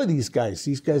all of these guys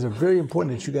are very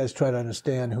important that you guys try to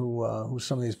understand who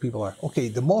some of these people are. Okay,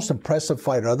 the most impressive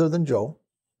fighter other than Joe,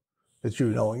 that you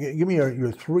know, give me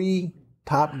your three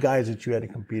top guys that you had to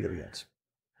compete against.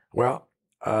 Well,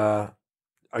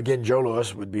 again, Joe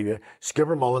Louis would be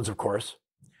Skipper Mullins, of course.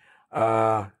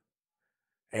 And,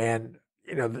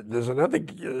 you know,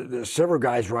 there's several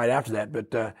guys right after that,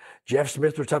 but Jeff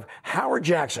Smith was tough. Howard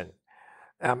Jackson.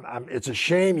 It's a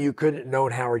shame you couldn't have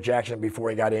known Howard Jackson before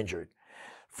he got injured.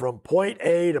 From point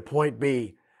A to point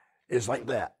B is like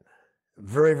that.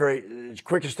 Very, very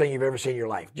quickest thing you've ever seen in your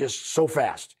life. Just so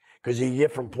fast. Because you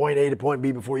get from point A to point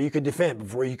B before you could defend,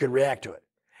 before you could react to it.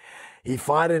 He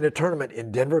fought in a tournament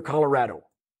in Denver, Colorado,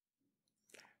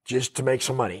 just to make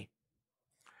some money.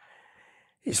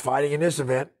 He's fighting in this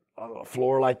event on a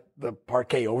floor like the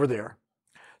parquet over there.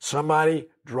 Somebody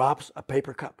drops a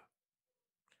paper cup.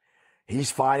 He's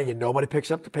fighting and nobody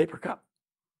picks up the paper cup.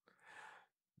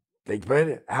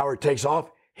 Howard takes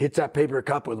off, hits that paper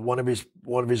cup with one of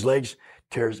his legs,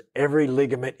 tears every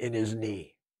ligament in his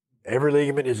knee. Every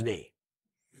ligament in his knee.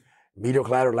 Medial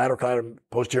collateral, lateral collateral,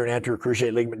 posterior and anterior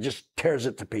cruciate ligament, just tears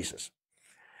it to pieces.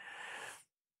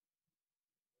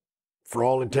 For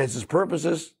all intents and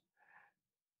purposes,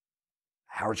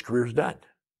 Howard's career's done.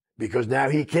 Because now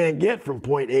he can't get from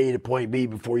point A to point B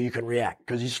before you can react,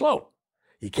 because he's slow.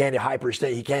 He can't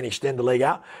hyperextend, he can't extend the leg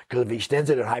out, because if he extends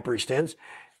it, it hyperextends,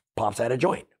 pops out of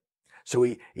joint. So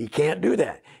he can't do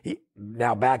that.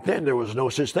 Now, back then, there was no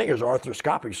such thing as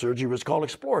arthroscopic surgery. It was called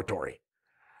exploratory.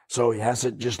 So he has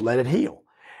to just let it heal.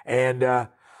 And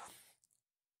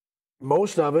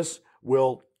most of us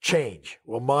will change,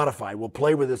 will modify, will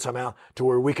play with it somehow to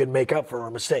where we can make up for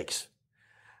our mistakes.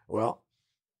 Well,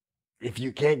 if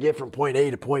you can't get from point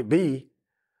A to point B,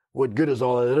 what good is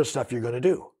all that other stuff you're going to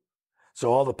do?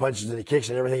 So all the punches and the kicks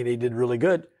and everything that he did really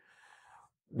good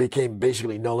became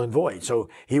basically null and void. So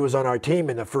he was on our team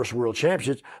in the first World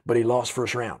Championships, but he lost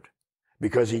first round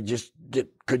because he just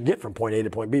couldn't get from point A to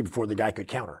point B before the guy could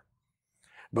counter.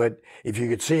 But if you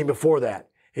could see him before that,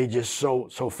 he just so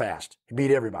fast. He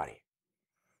beat everybody.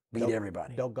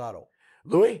 Everybody. Delgado.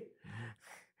 Louis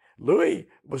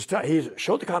was tough. He's a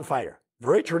Shotokan fighter,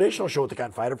 very traditional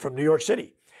Shotokan fighter from New York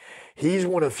City. He's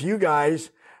one of the few guys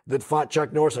that fought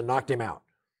Chuck Norris and knocked him out.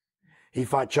 He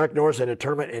fought Chuck Norris in a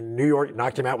tournament in New York,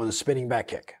 knocked him out with a spinning back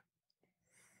kick.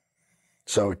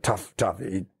 So tough.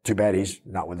 Too bad he's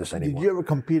not with us anymore. Did you ever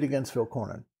compete against Phil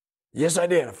Cornyn? Yes, I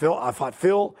did. I fought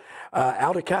Phil.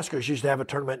 Aldo Cascos used to have a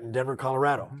tournament in Denver,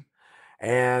 Colorado. Mm-hmm.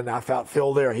 And I fought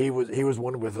Phil there. He was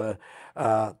one with who's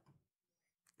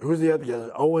the other guy?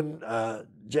 Owen,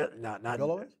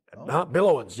 Bill Owens? Bill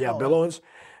Owens. Yeah, Bill Owens.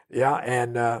 Yeah,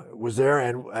 and was there,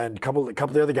 and a couple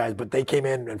of the other guys, but they came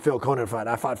in and Phil Cornyn fought.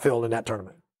 I fought Phil in that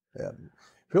tournament. Yeah,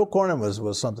 Phil Cornyn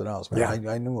was something else, man.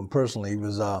 Yeah. I knew him personally. He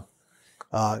was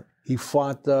He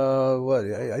fought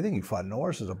I think he fought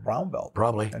Norris as a brown belt.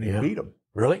 Probably. And he beat him.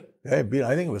 Really? Yeah, he beat him.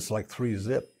 I think it was like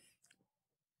 3-zip.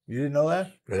 You didn't know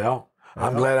that? Yeah.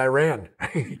 I'm glad I ran.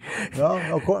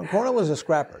 No, Cornell was a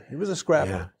scrapper. He was a scrapper.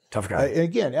 Yeah, tough guy.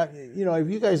 Again, if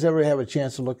you guys ever have a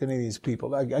chance to look at any of these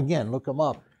people, again, look them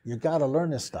up. You got to learn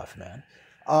this stuff, man.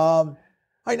 All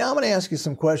right, now I'm going to ask you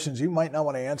some questions. You might not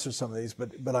want to answer some of these,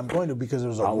 but I'm going to because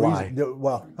there's a reason. Lie.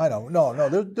 Well, I know. No,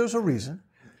 there's a reason.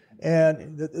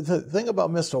 And the thing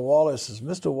about Mr. Wallace is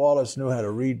Mr. Wallace knew how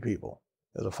to read people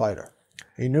as a fighter.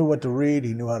 He knew what to read.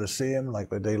 He knew how to see them,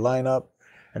 like when they line up.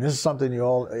 And this is something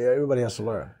everybody has to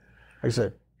learn. Like I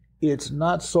said, it's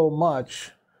not so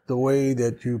much the way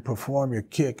that you perform your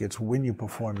kick; it's when you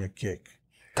perform your kick.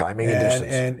 Timing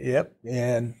and distance.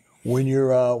 And when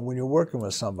you're working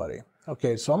with somebody.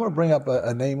 Okay, so I'm going to bring up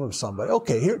a name of somebody.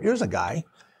 Okay, here's a guy.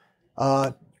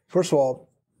 First of all,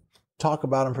 talk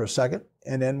about him for a second,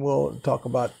 and then we'll talk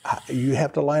about you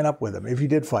have to line up with him if you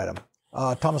did fight him.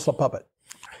 Thomas LaPuppet.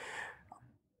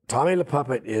 Tommy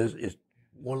LaPuppet is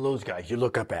one of those guys you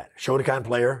look up at. Shotokan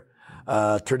player,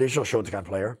 traditional Shotokan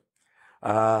player.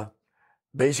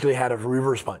 Basically had a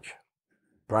reverse punch.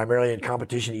 Primarily in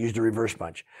competition, he used a reverse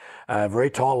punch. Very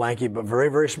tall, lanky, but very,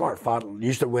 very smart.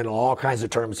 Used to win all kinds of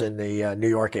tournaments in the New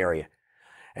York area.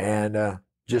 And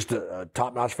just a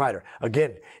top-notch fighter.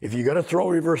 Again, if you're going to throw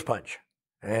a reverse punch,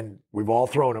 and we've all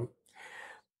thrown them,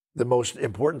 the most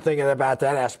important thing about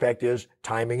that aspect is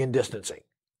timing and distancing.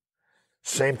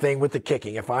 Same thing with the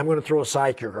kicking. If I'm going to throw a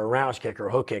side kick or a round kick or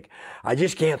a hook kick, I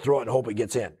just can't throw it and hope it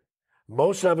gets in.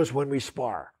 Most of us, when we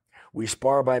spar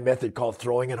by a method called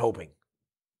throwing and hoping.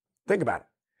 Think about it.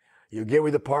 You get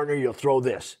with a partner, you'll throw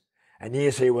this. And then you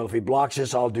say, well, if he blocks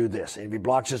this, I'll do this. And if he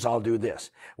blocks this, I'll do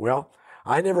this. Well,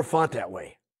 I never fought that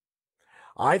way.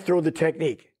 I throw the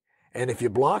technique. And if you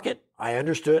block it, I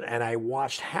understood and I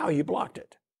watched how you blocked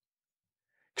it.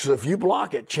 So if you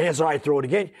block it, chances are I throw it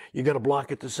again, you're going to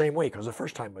block it the same way because the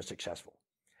first time was successful.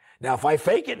 Now, if I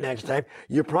fake it next time,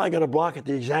 you're probably going to block it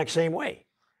the exact same way.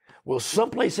 Well,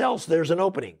 someplace else, there's an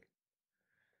opening.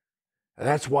 And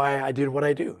that's why I did what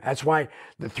I do. That's why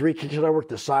the three kicks that I work,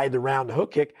 the side, the round, the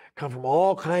hook kick, come from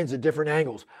all kinds of different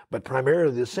angles, but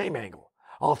primarily the same angle.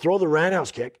 I'll throw the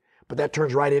roundhouse kick, but that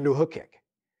turns right into a hook kick.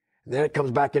 And then it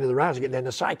comes back into the roundhouse kick, and then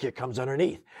the side kick comes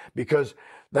underneath because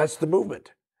that's the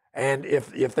movement. And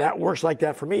if that works like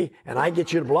that for me, and I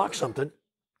get you to block something,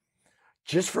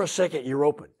 just for a second, you're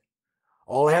open.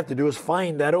 All I have to do is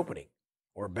find that opening.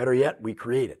 Or better yet, we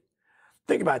create it.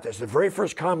 Think about this. The very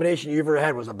first combination you ever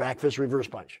had was a back fist reverse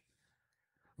punch.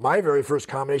 My very first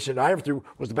combination that I ever threw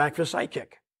was the back fist side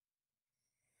kick.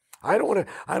 I don't want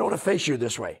to face you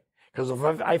this way. Because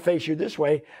if I face you this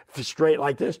way, straight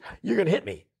like this, you're going to hit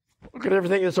me. Look at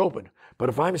everything that's open. But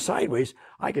if I'm sideways,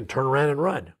 I can turn around and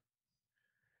run.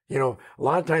 You know, a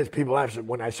lot of times people ask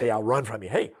when I say I'll run from you,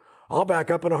 hey, I'll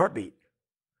back up in a heartbeat.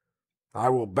 I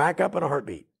will back up in a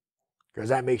heartbeat because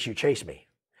that makes you chase me.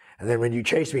 And then when you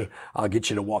chase me, I'll get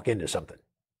you to walk into something.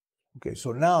 Okay,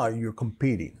 so now you're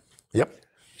competing. Yep.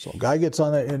 So a guy gets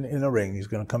on in a ring, he's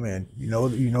going to come in. You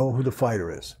know who the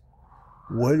fighter is.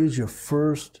 What is your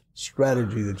first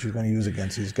strategy that you're going to use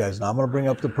against these guys? Now I'm going to bring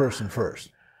up the person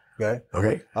first. Okay.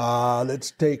 Okay.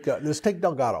 Let's take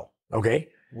Delgado. Okay.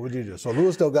 What would you do? So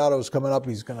Luis Delgado is coming up.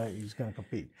 He's gonna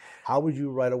compete. How would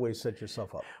you right away set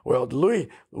yourself up? Well, Louis,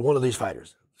 one of these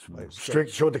fighters,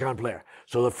 strict Shotokan player.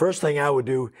 So the first thing I would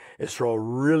do is throw a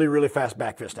really, really fast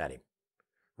back fist at him.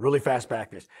 Really fast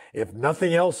back fist. If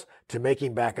nothing else, to make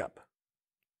him back up.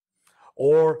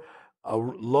 Or a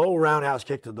low roundhouse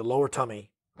kick to the lower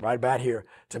tummy, right about here,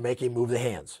 to make him move the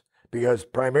hands. Because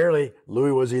primarily,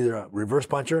 Louis was either a reverse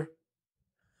puncher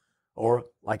or,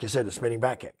 like I said, a spinning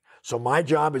back kick. So my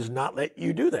job is not let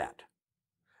you do that.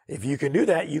 If you can do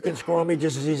that, you can score on me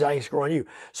just as easy as I can score on you.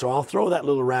 So I'll throw that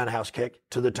little roundhouse kick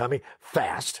to the tummy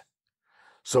fast.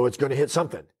 So it's going to hit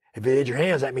something. If it hit your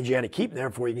hands, that means you got to keep them there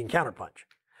before you can counterpunch.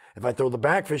 If I throw the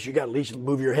back fist, you got to at least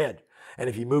move your head. And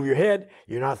if you move your head,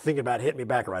 you're not thinking about hitting me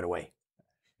back right away.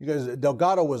 You guys,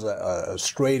 Delgado was a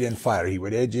straight-in fighter. He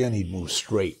would edge in, he'd move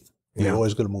straight. He's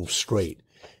always going to move straight.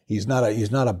 He's not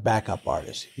a backup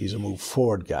artist. He's a move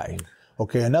forward guy.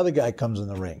 Okay, another guy comes in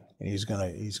the ring and he's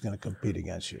gonna compete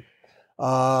against you.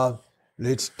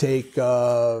 Let's take.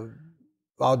 I'll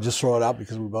just throw it out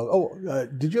because we both. Oh,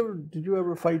 did you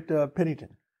ever fight Pennington,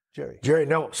 Jerry? Jerry,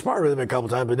 no, sparred with him a couple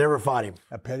times, but never fought him.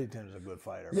 Pennington is a good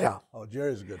fighter. Yeah. Oh,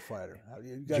 Jerry's a good fighter.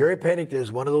 Jerry Pennington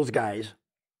is one of those guys.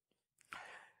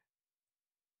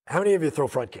 How many of you throw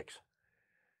front kicks?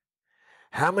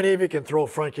 How many of you can throw a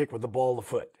front kick with the ball of the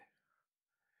foot?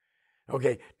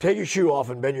 Okay, take your shoe off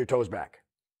and bend your toes back.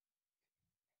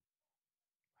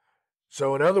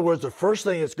 So in other words, the first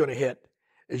thing it's going to hit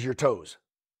is your toes.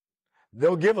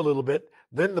 They'll give a little bit,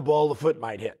 then the ball of the foot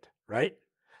might hit, right?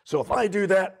 So if I do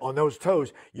that on those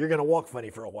toes, you're going to walk funny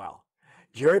for a while.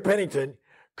 Jerry Pennington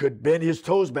could bend his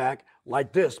toes back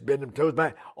like this, bend them toes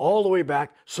back all the way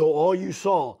back, so all you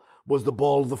saw was the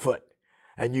ball of the foot.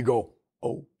 And you go,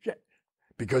 oh, shit.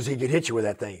 Because he could hit you with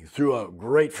that thing through a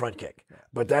great front kick.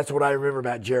 But that's what I remember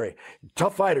about Jerry.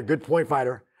 Tough fighter, good point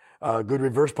fighter, good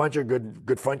reverse puncher,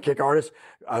 good front kick artist,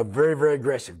 very, very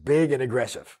aggressive, big and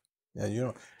aggressive.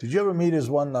 Yeah, did you ever meet his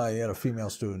one? He had a female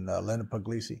student, Linda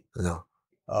Puglisi. No.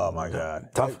 Oh my God,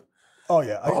 tough. Oh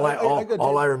yeah.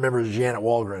 All I remember is Janet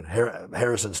Walgren,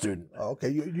 Harrison student. Okay,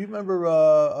 you remember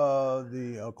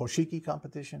the Koshiki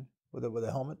competition with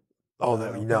a helmet? Oh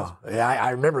no, yeah, I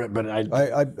remember it, but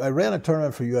I ran a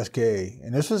tournament for USK,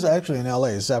 and this was actually in LA.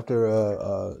 It's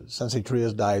after Sensei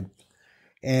Terry died,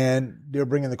 and they were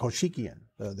bringing the Koshiki in,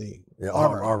 the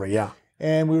armor, yeah.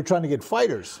 And we were trying to get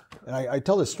fighters, and I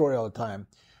tell this story all the time.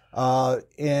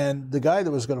 And the guy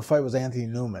that was going to fight was Anthony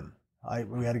Newman.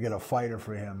 We had to get a fighter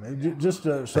for him, just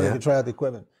so they could try out the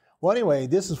equipment. Well, anyway,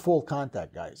 this is full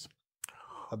contact, guys.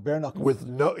 A bare knuckle. With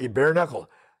bare knuckle.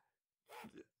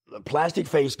 Plastic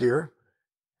face gear,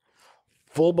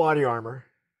 full body armor,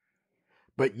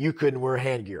 but you couldn't wear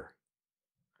hand gear.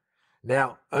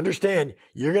 Now, understand,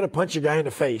 you're going to punch a guy in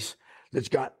the face that's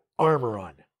got armor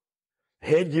on.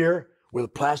 Headgear with a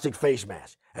plastic face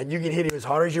mask. And you can hit him as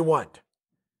hard as you want.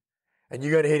 And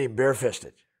you're going to hit him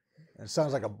barefisted. It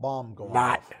sounds like a bomb going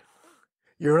off.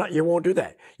 You won't do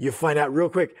that. You find out real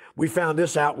quick. We found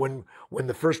this out when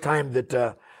the first time that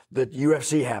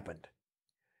UFC happened.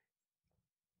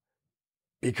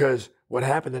 Because what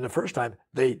happened in the first time,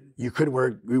 you couldn't wear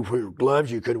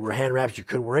gloves, you couldn't wear hand wraps, you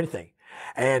couldn't wear anything.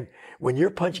 And when you're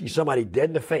punching somebody dead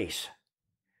in the face,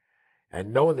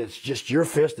 and knowing that it's just your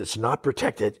fist that's not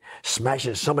protected,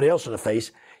 smashing somebody else in the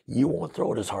face, you won't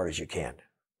throw it as hard as you can.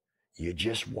 You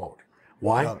just won't.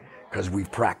 Why? Because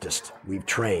we've practiced, we've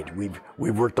trained,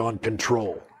 we've worked on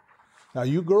control. Now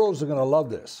you girls are going to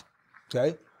love this,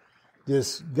 okay?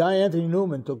 This guy, Anthony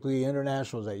Newman, took the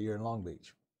internationals that year in Long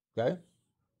Beach, okay?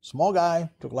 Small guy,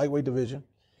 took lightweight division.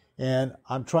 And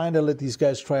I'm trying to let these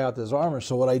guys try out this armor.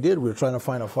 So what I did, we were trying to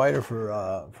find a fighter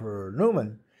for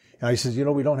Newman. And I says, we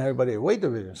don't have anybody at weight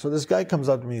division. So this guy comes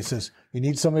up to me, he says, you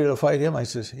need somebody to fight him? I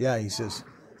says, yeah. He says,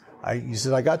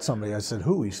 I got somebody. I said,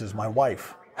 who? He says, my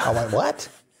wife. I went, what?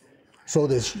 So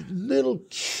this little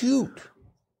cute,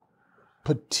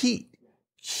 petite,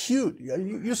 cute,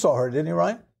 you saw her, didn't you,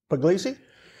 Ryan? Puglisi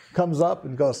comes up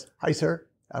and goes, hi, sir.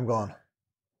 I'm going,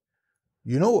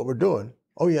 you know what we're doing?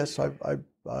 Oh, yes,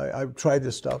 I've tried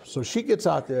this stuff. So she gets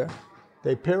out there.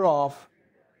 They pair off.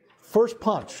 First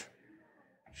punch,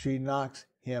 she knocks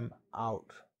him out.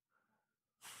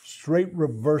 Straight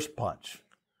reverse punch.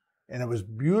 And it was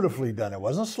beautifully done. It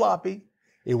wasn't sloppy.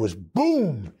 It was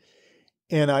boom.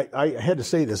 And I had to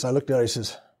say this. I looked at her. I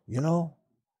says,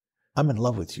 I'm in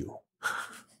love with you.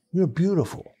 You're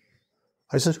beautiful.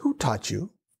 I said, who taught you?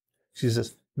 She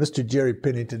says, Mr. Jerry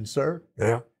Pennington, sir.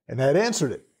 Yeah. And that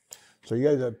answered it. So you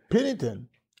guys, Pennington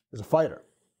is a fighter.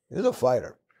 He's a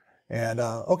fighter. And,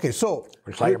 okay, so.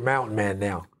 Looks like a mountain man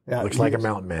now. Yeah, looks like a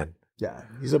mountain man. Yeah,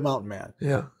 he's a mountain man.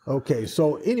 Yeah. Okay,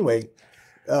 so anyway,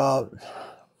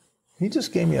 he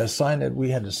just gave me a sign that we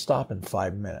had to stop in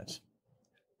 5 minutes.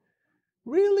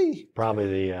 Really?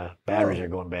 Probably the batteries are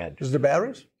going bad. Is the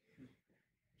batteries?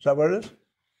 Is that what it is?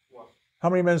 What? How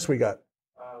many minutes we got?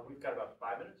 We've got about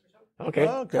 5 minutes or so. Okay,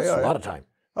 that's a lot of time.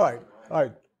 All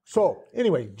right. So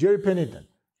anyway, Jerry Pennington,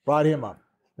 brought him up.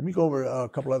 Let me go over a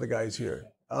couple other guys here.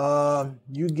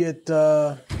 You get,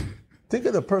 think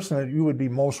of the person that you would be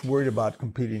most worried about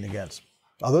competing against,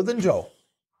 other than Joe.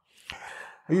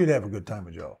 You'd have a good time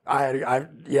with Joe.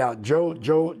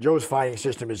 Joe's fighting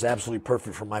system is absolutely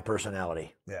perfect for my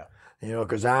personality. Yeah.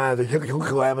 Because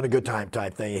he'll having a good time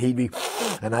type thing.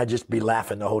 And I'd just be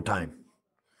laughing the whole time.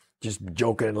 Just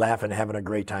joking and laughing, having a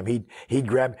great time. He'd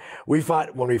grab. When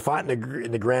we fought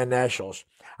in the Grand Nationals,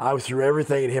 I threw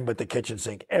everything at him but the kitchen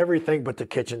sink. Everything but the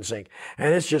kitchen sink.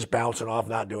 And it's just bouncing off,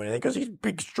 not doing anything, because he's a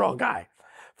big, strong guy.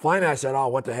 Finally, I said, oh,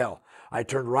 what the hell? I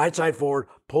turned right side forward,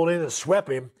 pulled in and swept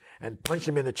him, and punched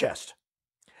him in the chest.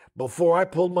 Before I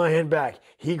pulled my hand back,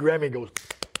 he grabbed me and goes,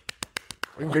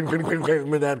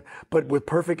 with that, but with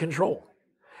perfect control.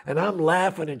 And I'm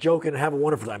laughing and joking and having a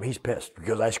wonderful time. He's pissed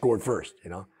because I scored first,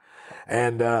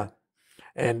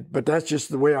 But that's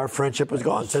just the way our friendship has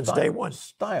gone since day one.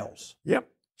 Styles. Yep.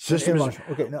 Systems.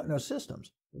 Okay, now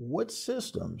systems. What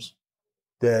systems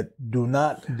that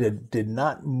did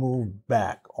not move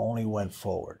back, only went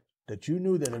forward? That you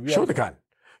knew that if you Shotokan.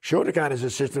 Shotokan is a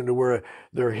system to where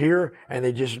they're here and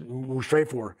they just move straight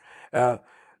forward.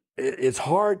 It's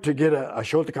hard to get a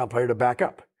Shotokan player to back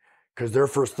up because their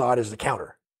first thought is the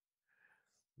counter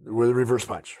with a reverse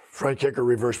punch, front kick or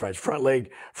reverse punch, front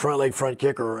leg, front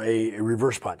kick or a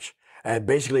reverse punch, and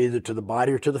basically either to the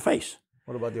body or to the face.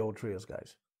 What about the old trios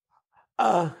guys?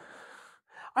 I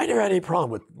never had any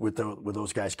problem with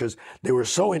those guys because they were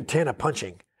so intent on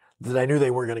punching that I knew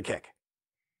they weren't going to kick.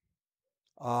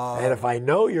 And if I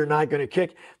know you're not going to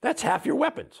kick, that's half your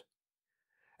weapons.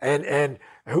 And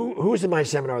who was in my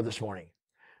seminar this morning?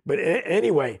 But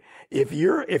anyway, if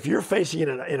you're facing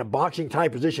in a boxing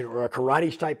type position or a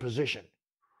karate type position,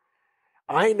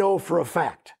 I know for a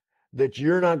fact that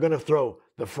you're not going to throw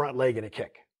the front leg in a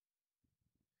kick.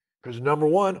 Because number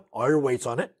one, all your weight's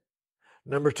on it.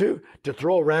 Number two, to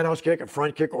throw a roundhouse kick, a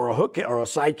front kick, or a hook kick, or a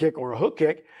side kick, or a hook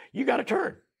kick, you got to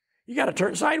turn. You got to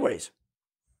turn sideways.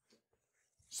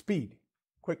 Speed,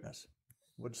 quickness.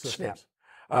 What systems?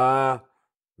 Snap.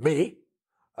 Me.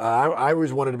 I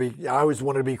always wanted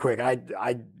to be quick. I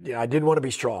didn't want to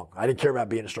be strong. I didn't care about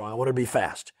being strong. I wanted to be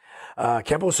fast.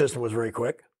 Kempo system was very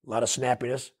quick. A lot of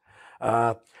snappiness.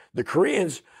 The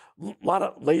Koreans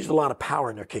they used a lot of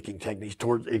power in their kicking techniques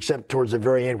except towards the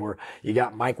very end where you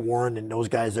got Mike Warren and those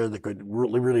guys there that could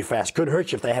really fast. Could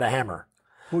hurt you if they had a hammer.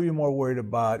 Who are you more worried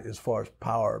about as far as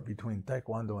power between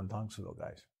Taekwondo and Tang Soo Do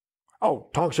guys? Oh,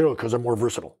 Tang Soo Do because they're more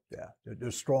versatile. Yeah,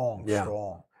 they're strong.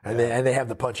 And they have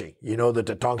the punching. You know that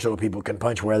the Tang Soo Do people can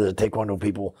punch, whereas the Taekwondo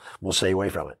people will stay away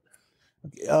from it.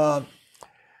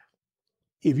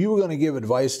 If you were going to give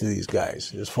advice to these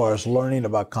guys as far as learning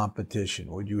about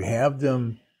competition, would you have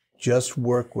them just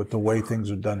work with the way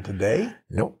things are done today?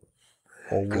 Nope.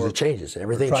 Because it changes.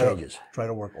 Everything changes. Try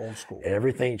to work old school.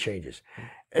 Everything changes.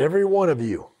 Every one of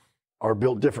you are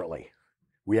built differently.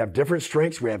 We have different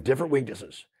strengths. We have different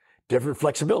weaknesses, different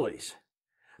flexibilities.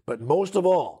 But most of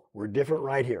all, we're different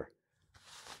right here.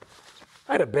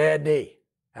 I had a bad knee.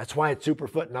 That's why it's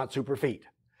Superfoot, not Superfeet.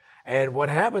 And what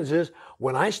happens is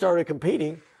when I started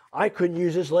competing, I couldn't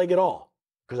use this leg at all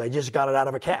because I just got it out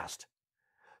of a cast.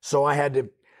 So I had to,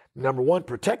 number one,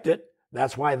 protect it.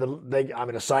 That's why I'm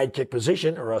in a side kick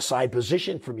position or a side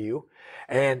position from you.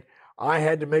 And I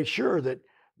had to make sure that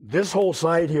this whole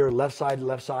side here, left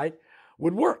side,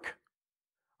 would work.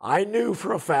 I knew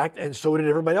for a fact, and so did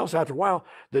everybody else after a while,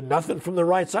 that nothing from the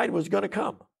right side was going to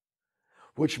come,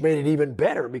 which made it even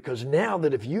better because now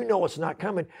that if you know it's not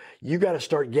coming, you got to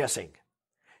start guessing.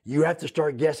 You have to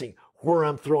start guessing where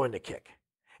I'm throwing the kick.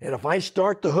 And if I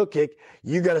start the hook kick,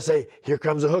 you got to say, here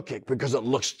comes a hook kick because it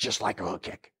looks just like a hook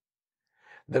kick.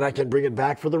 Then I can bring it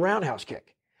back for the roundhouse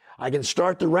kick. I can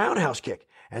start the roundhouse kick.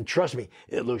 And trust me,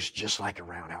 it looks just like a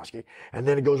roundhouse kick. And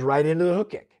then it goes right into the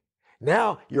hook kick.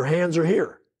 Now your hands are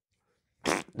here.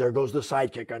 There goes the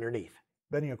side kick underneath.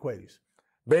 Benny Urquidez.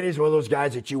 Benny's one of those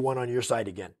guys that you want on your side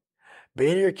again.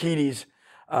 Benny Urquidez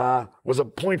was a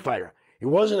point fighter. He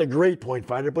wasn't a great point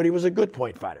fighter, but he was a good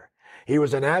point fighter. He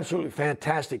was an absolutely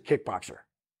fantastic kickboxer.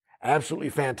 Absolutely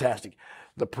fantastic.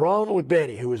 The problem with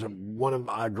Benny, who was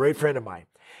a great friend of mine,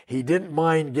 he didn't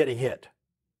mind getting hit.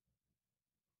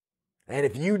 And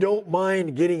if you don't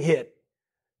mind getting hit,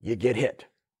 you get hit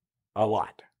a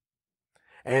lot.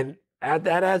 And that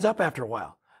adds up after a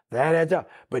while. That adds up.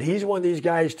 But he's one of these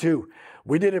guys too.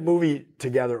 We did a movie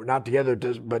together, not together,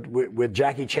 but with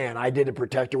Jackie Chan. I did a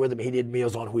Protector with him. He did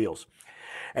Meals on Wheels.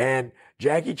 And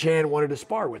Jackie Chan wanted to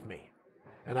spar with me.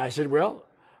 And I said, well,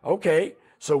 okay.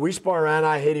 So we spar around.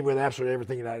 I hit him with absolutely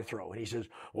everything that I throw. And he says,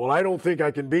 well, I don't think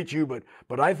I can beat you,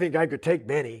 but I think I could take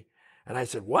Benny. And I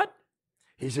said, what?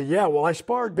 He said, yeah, well, I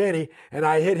sparred Benny and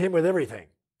I hit him with everything.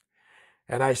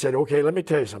 And I said, okay, let me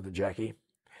tell you something, Jackie.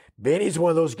 Benny's one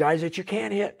of those guys that you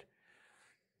can't hit.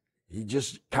 He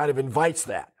just kind of invites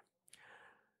that.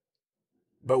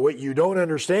 But what you don't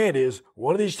understand is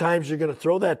one of these times you're going to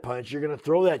throw that punch, you're going to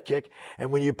throw that kick,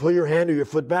 and when you pull your hand or your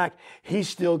foot back, he's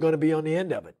still going to be on the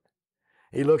end of it.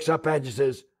 He looks up at you and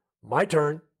says, my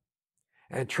turn.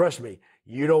 And trust me,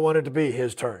 you don't want it to be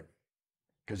his turn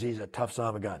because he's a tough son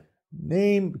of a gun.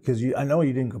 Because I know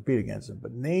you didn't compete against him,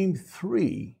 but name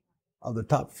 3 of the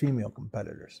top female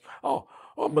competitors. Oh,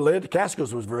 Malia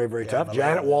Dacascos was very, very tough. Malia.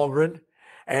 Janet Walgren.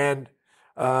 And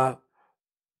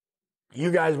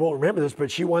you guys won't remember this, but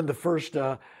she won the first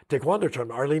Taekwondo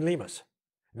tournament, Arlene Lemus.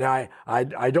 Now,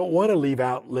 I don't want to leave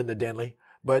out Linda Denley,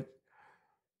 but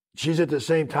she's at the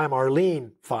same time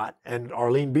Arlene fought, and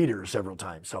Arlene beat her several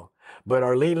times. But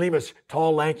Arlene Lemus,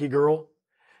 tall, lanky girl,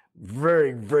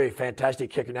 very, very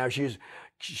fantastic kicker. Now,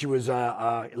 she was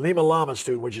Lima Lama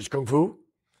student, which is Kung Fu.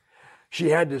 She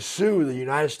had to sue the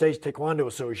United States Taekwondo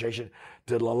Association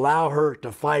to allow her to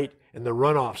fight in the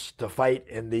runoffs to fight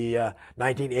in the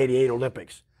 1988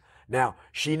 Olympics. Now,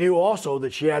 she knew also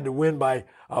that she had to win by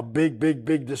a big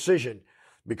decision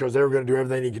because they were going to do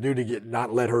everything they could do to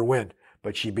not let her win.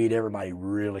 But she beat everybody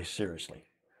really seriously.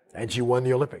 And she won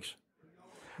the Olympics.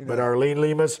 But Arlene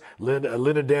Lemus,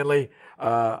 Linda Denley,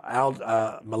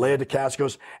 Malaya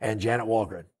DeCascos, and Janet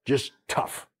Walgren, just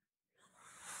tough.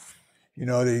 You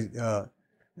know,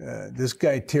 this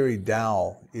guy Terry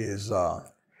Dow is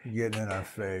getting in our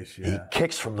face. Yeah. He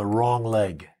kicks from the wrong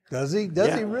leg. Does he?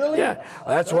 Does he really? Yeah.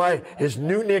 That's why his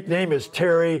new nickname is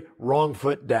Terry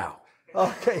Wrongfoot Dow.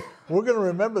 Okay, we're going to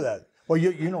remember that. Well,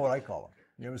 you know what I call him.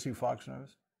 You ever see Fox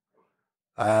News?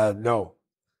 No.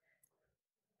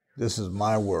 This is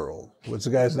my world. What's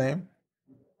the guy's name?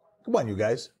 Come on, you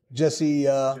guys. Jesse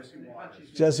Waters.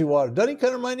 Doesn't he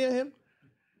kind of remind you of him?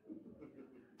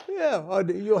 Yeah,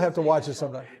 you'll have to watch it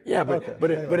sometime. Yeah, but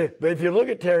if you look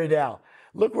at Terry Dow,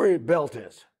 look where his belt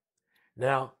is.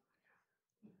 Now,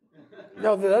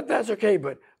 no, that's okay,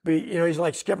 but you know, he's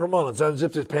like Skipper Mullins,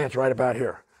 unzips his pants right about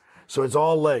here. So it's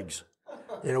all legs,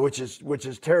 you know, which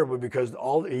is terrible because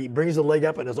he brings the leg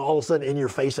up and it's all of a sudden in your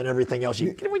face and everything else.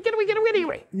 Get away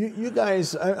anyway. You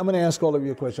guys, I'm going to ask all of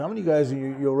you a question. How many guys,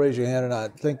 you'll raise your hand and I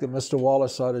think that Mr.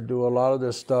 Wallace ought to do a lot of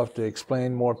this stuff to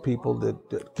explain more people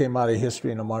that came out of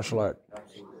history in the martial art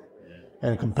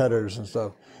and competitors and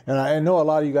stuff. And I know a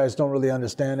lot of you guys don't really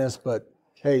understand this, but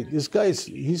hey, this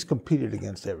he's competed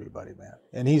against everybody, man.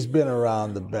 And he's been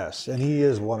around the best, and he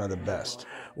is one of the best.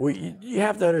 Well, you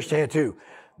have to understand, too,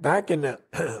 back in the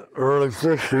early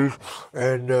 60s,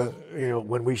 and, you know,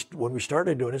 when we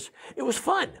started doing this, it was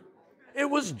fun. It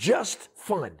was just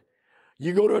fun.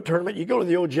 You go to a tournament, you go to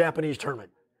the old Japanese tournament,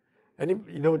 and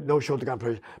you know, no Shotokan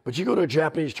players, but you go to a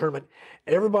Japanese tournament,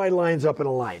 everybody lines up in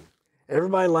a line.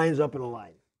 Everybody lines up in a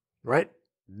line, right?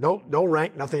 No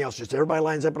rank, nothing else. Just everybody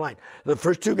lines up in line. The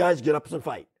first two guys get up and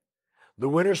fight. The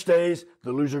winner stays.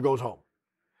 The loser goes home.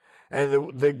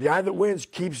 And the guy that wins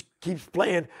keeps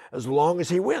playing as long as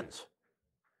he wins.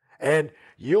 And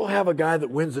you'll have a guy that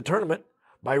wins the tournament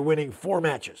by winning 4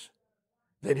 matches.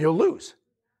 Then he'll lose.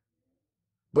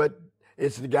 But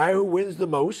it's the guy who wins the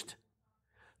most,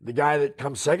 the guy that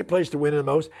comes second place to win the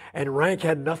most, and rank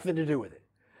had nothing to do with it.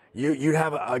 You'd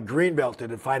have a green belt that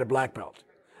would fight a black belt.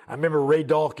 I remember Ray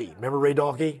Dalkey. Remember Ray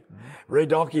Dalkey? Mm-hmm. Ray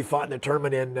Dalkey fought in a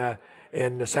tournament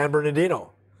in San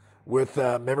Bernardino with,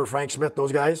 remember Frank Smith,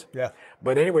 those guys? Yeah.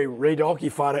 But anyway, Ray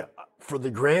Dalkey fought for the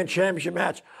grand championship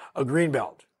match, a green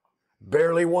belt.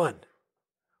 Barely won.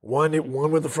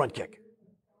 Won with a front kick.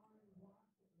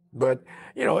 But,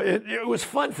 you know, it was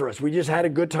fun for us. We just had a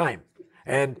good time.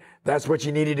 And that's what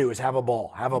you need to do is have a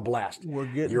ball, have a blast.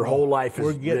 Your whole life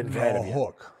has been fed of you.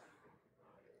 Hook.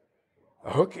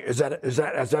 A hook? Is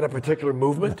that a particular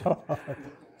movement?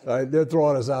 They're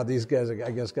throwing us out. These guys,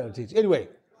 I guess, got to teach. Anyway,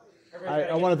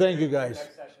 I want to thank you guys.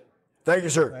 Thank you,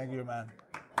 sir. Thank you, man.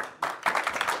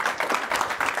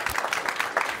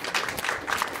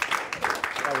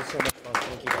 That was so much fun.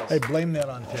 Thank you guys. Hey, blame that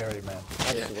on Terry, man.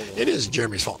 Absolutely. It is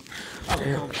Jeremy's fault.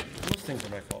 Most things are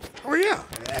my fault. Oh, yeah.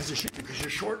 As it should be, because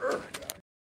you're shorter.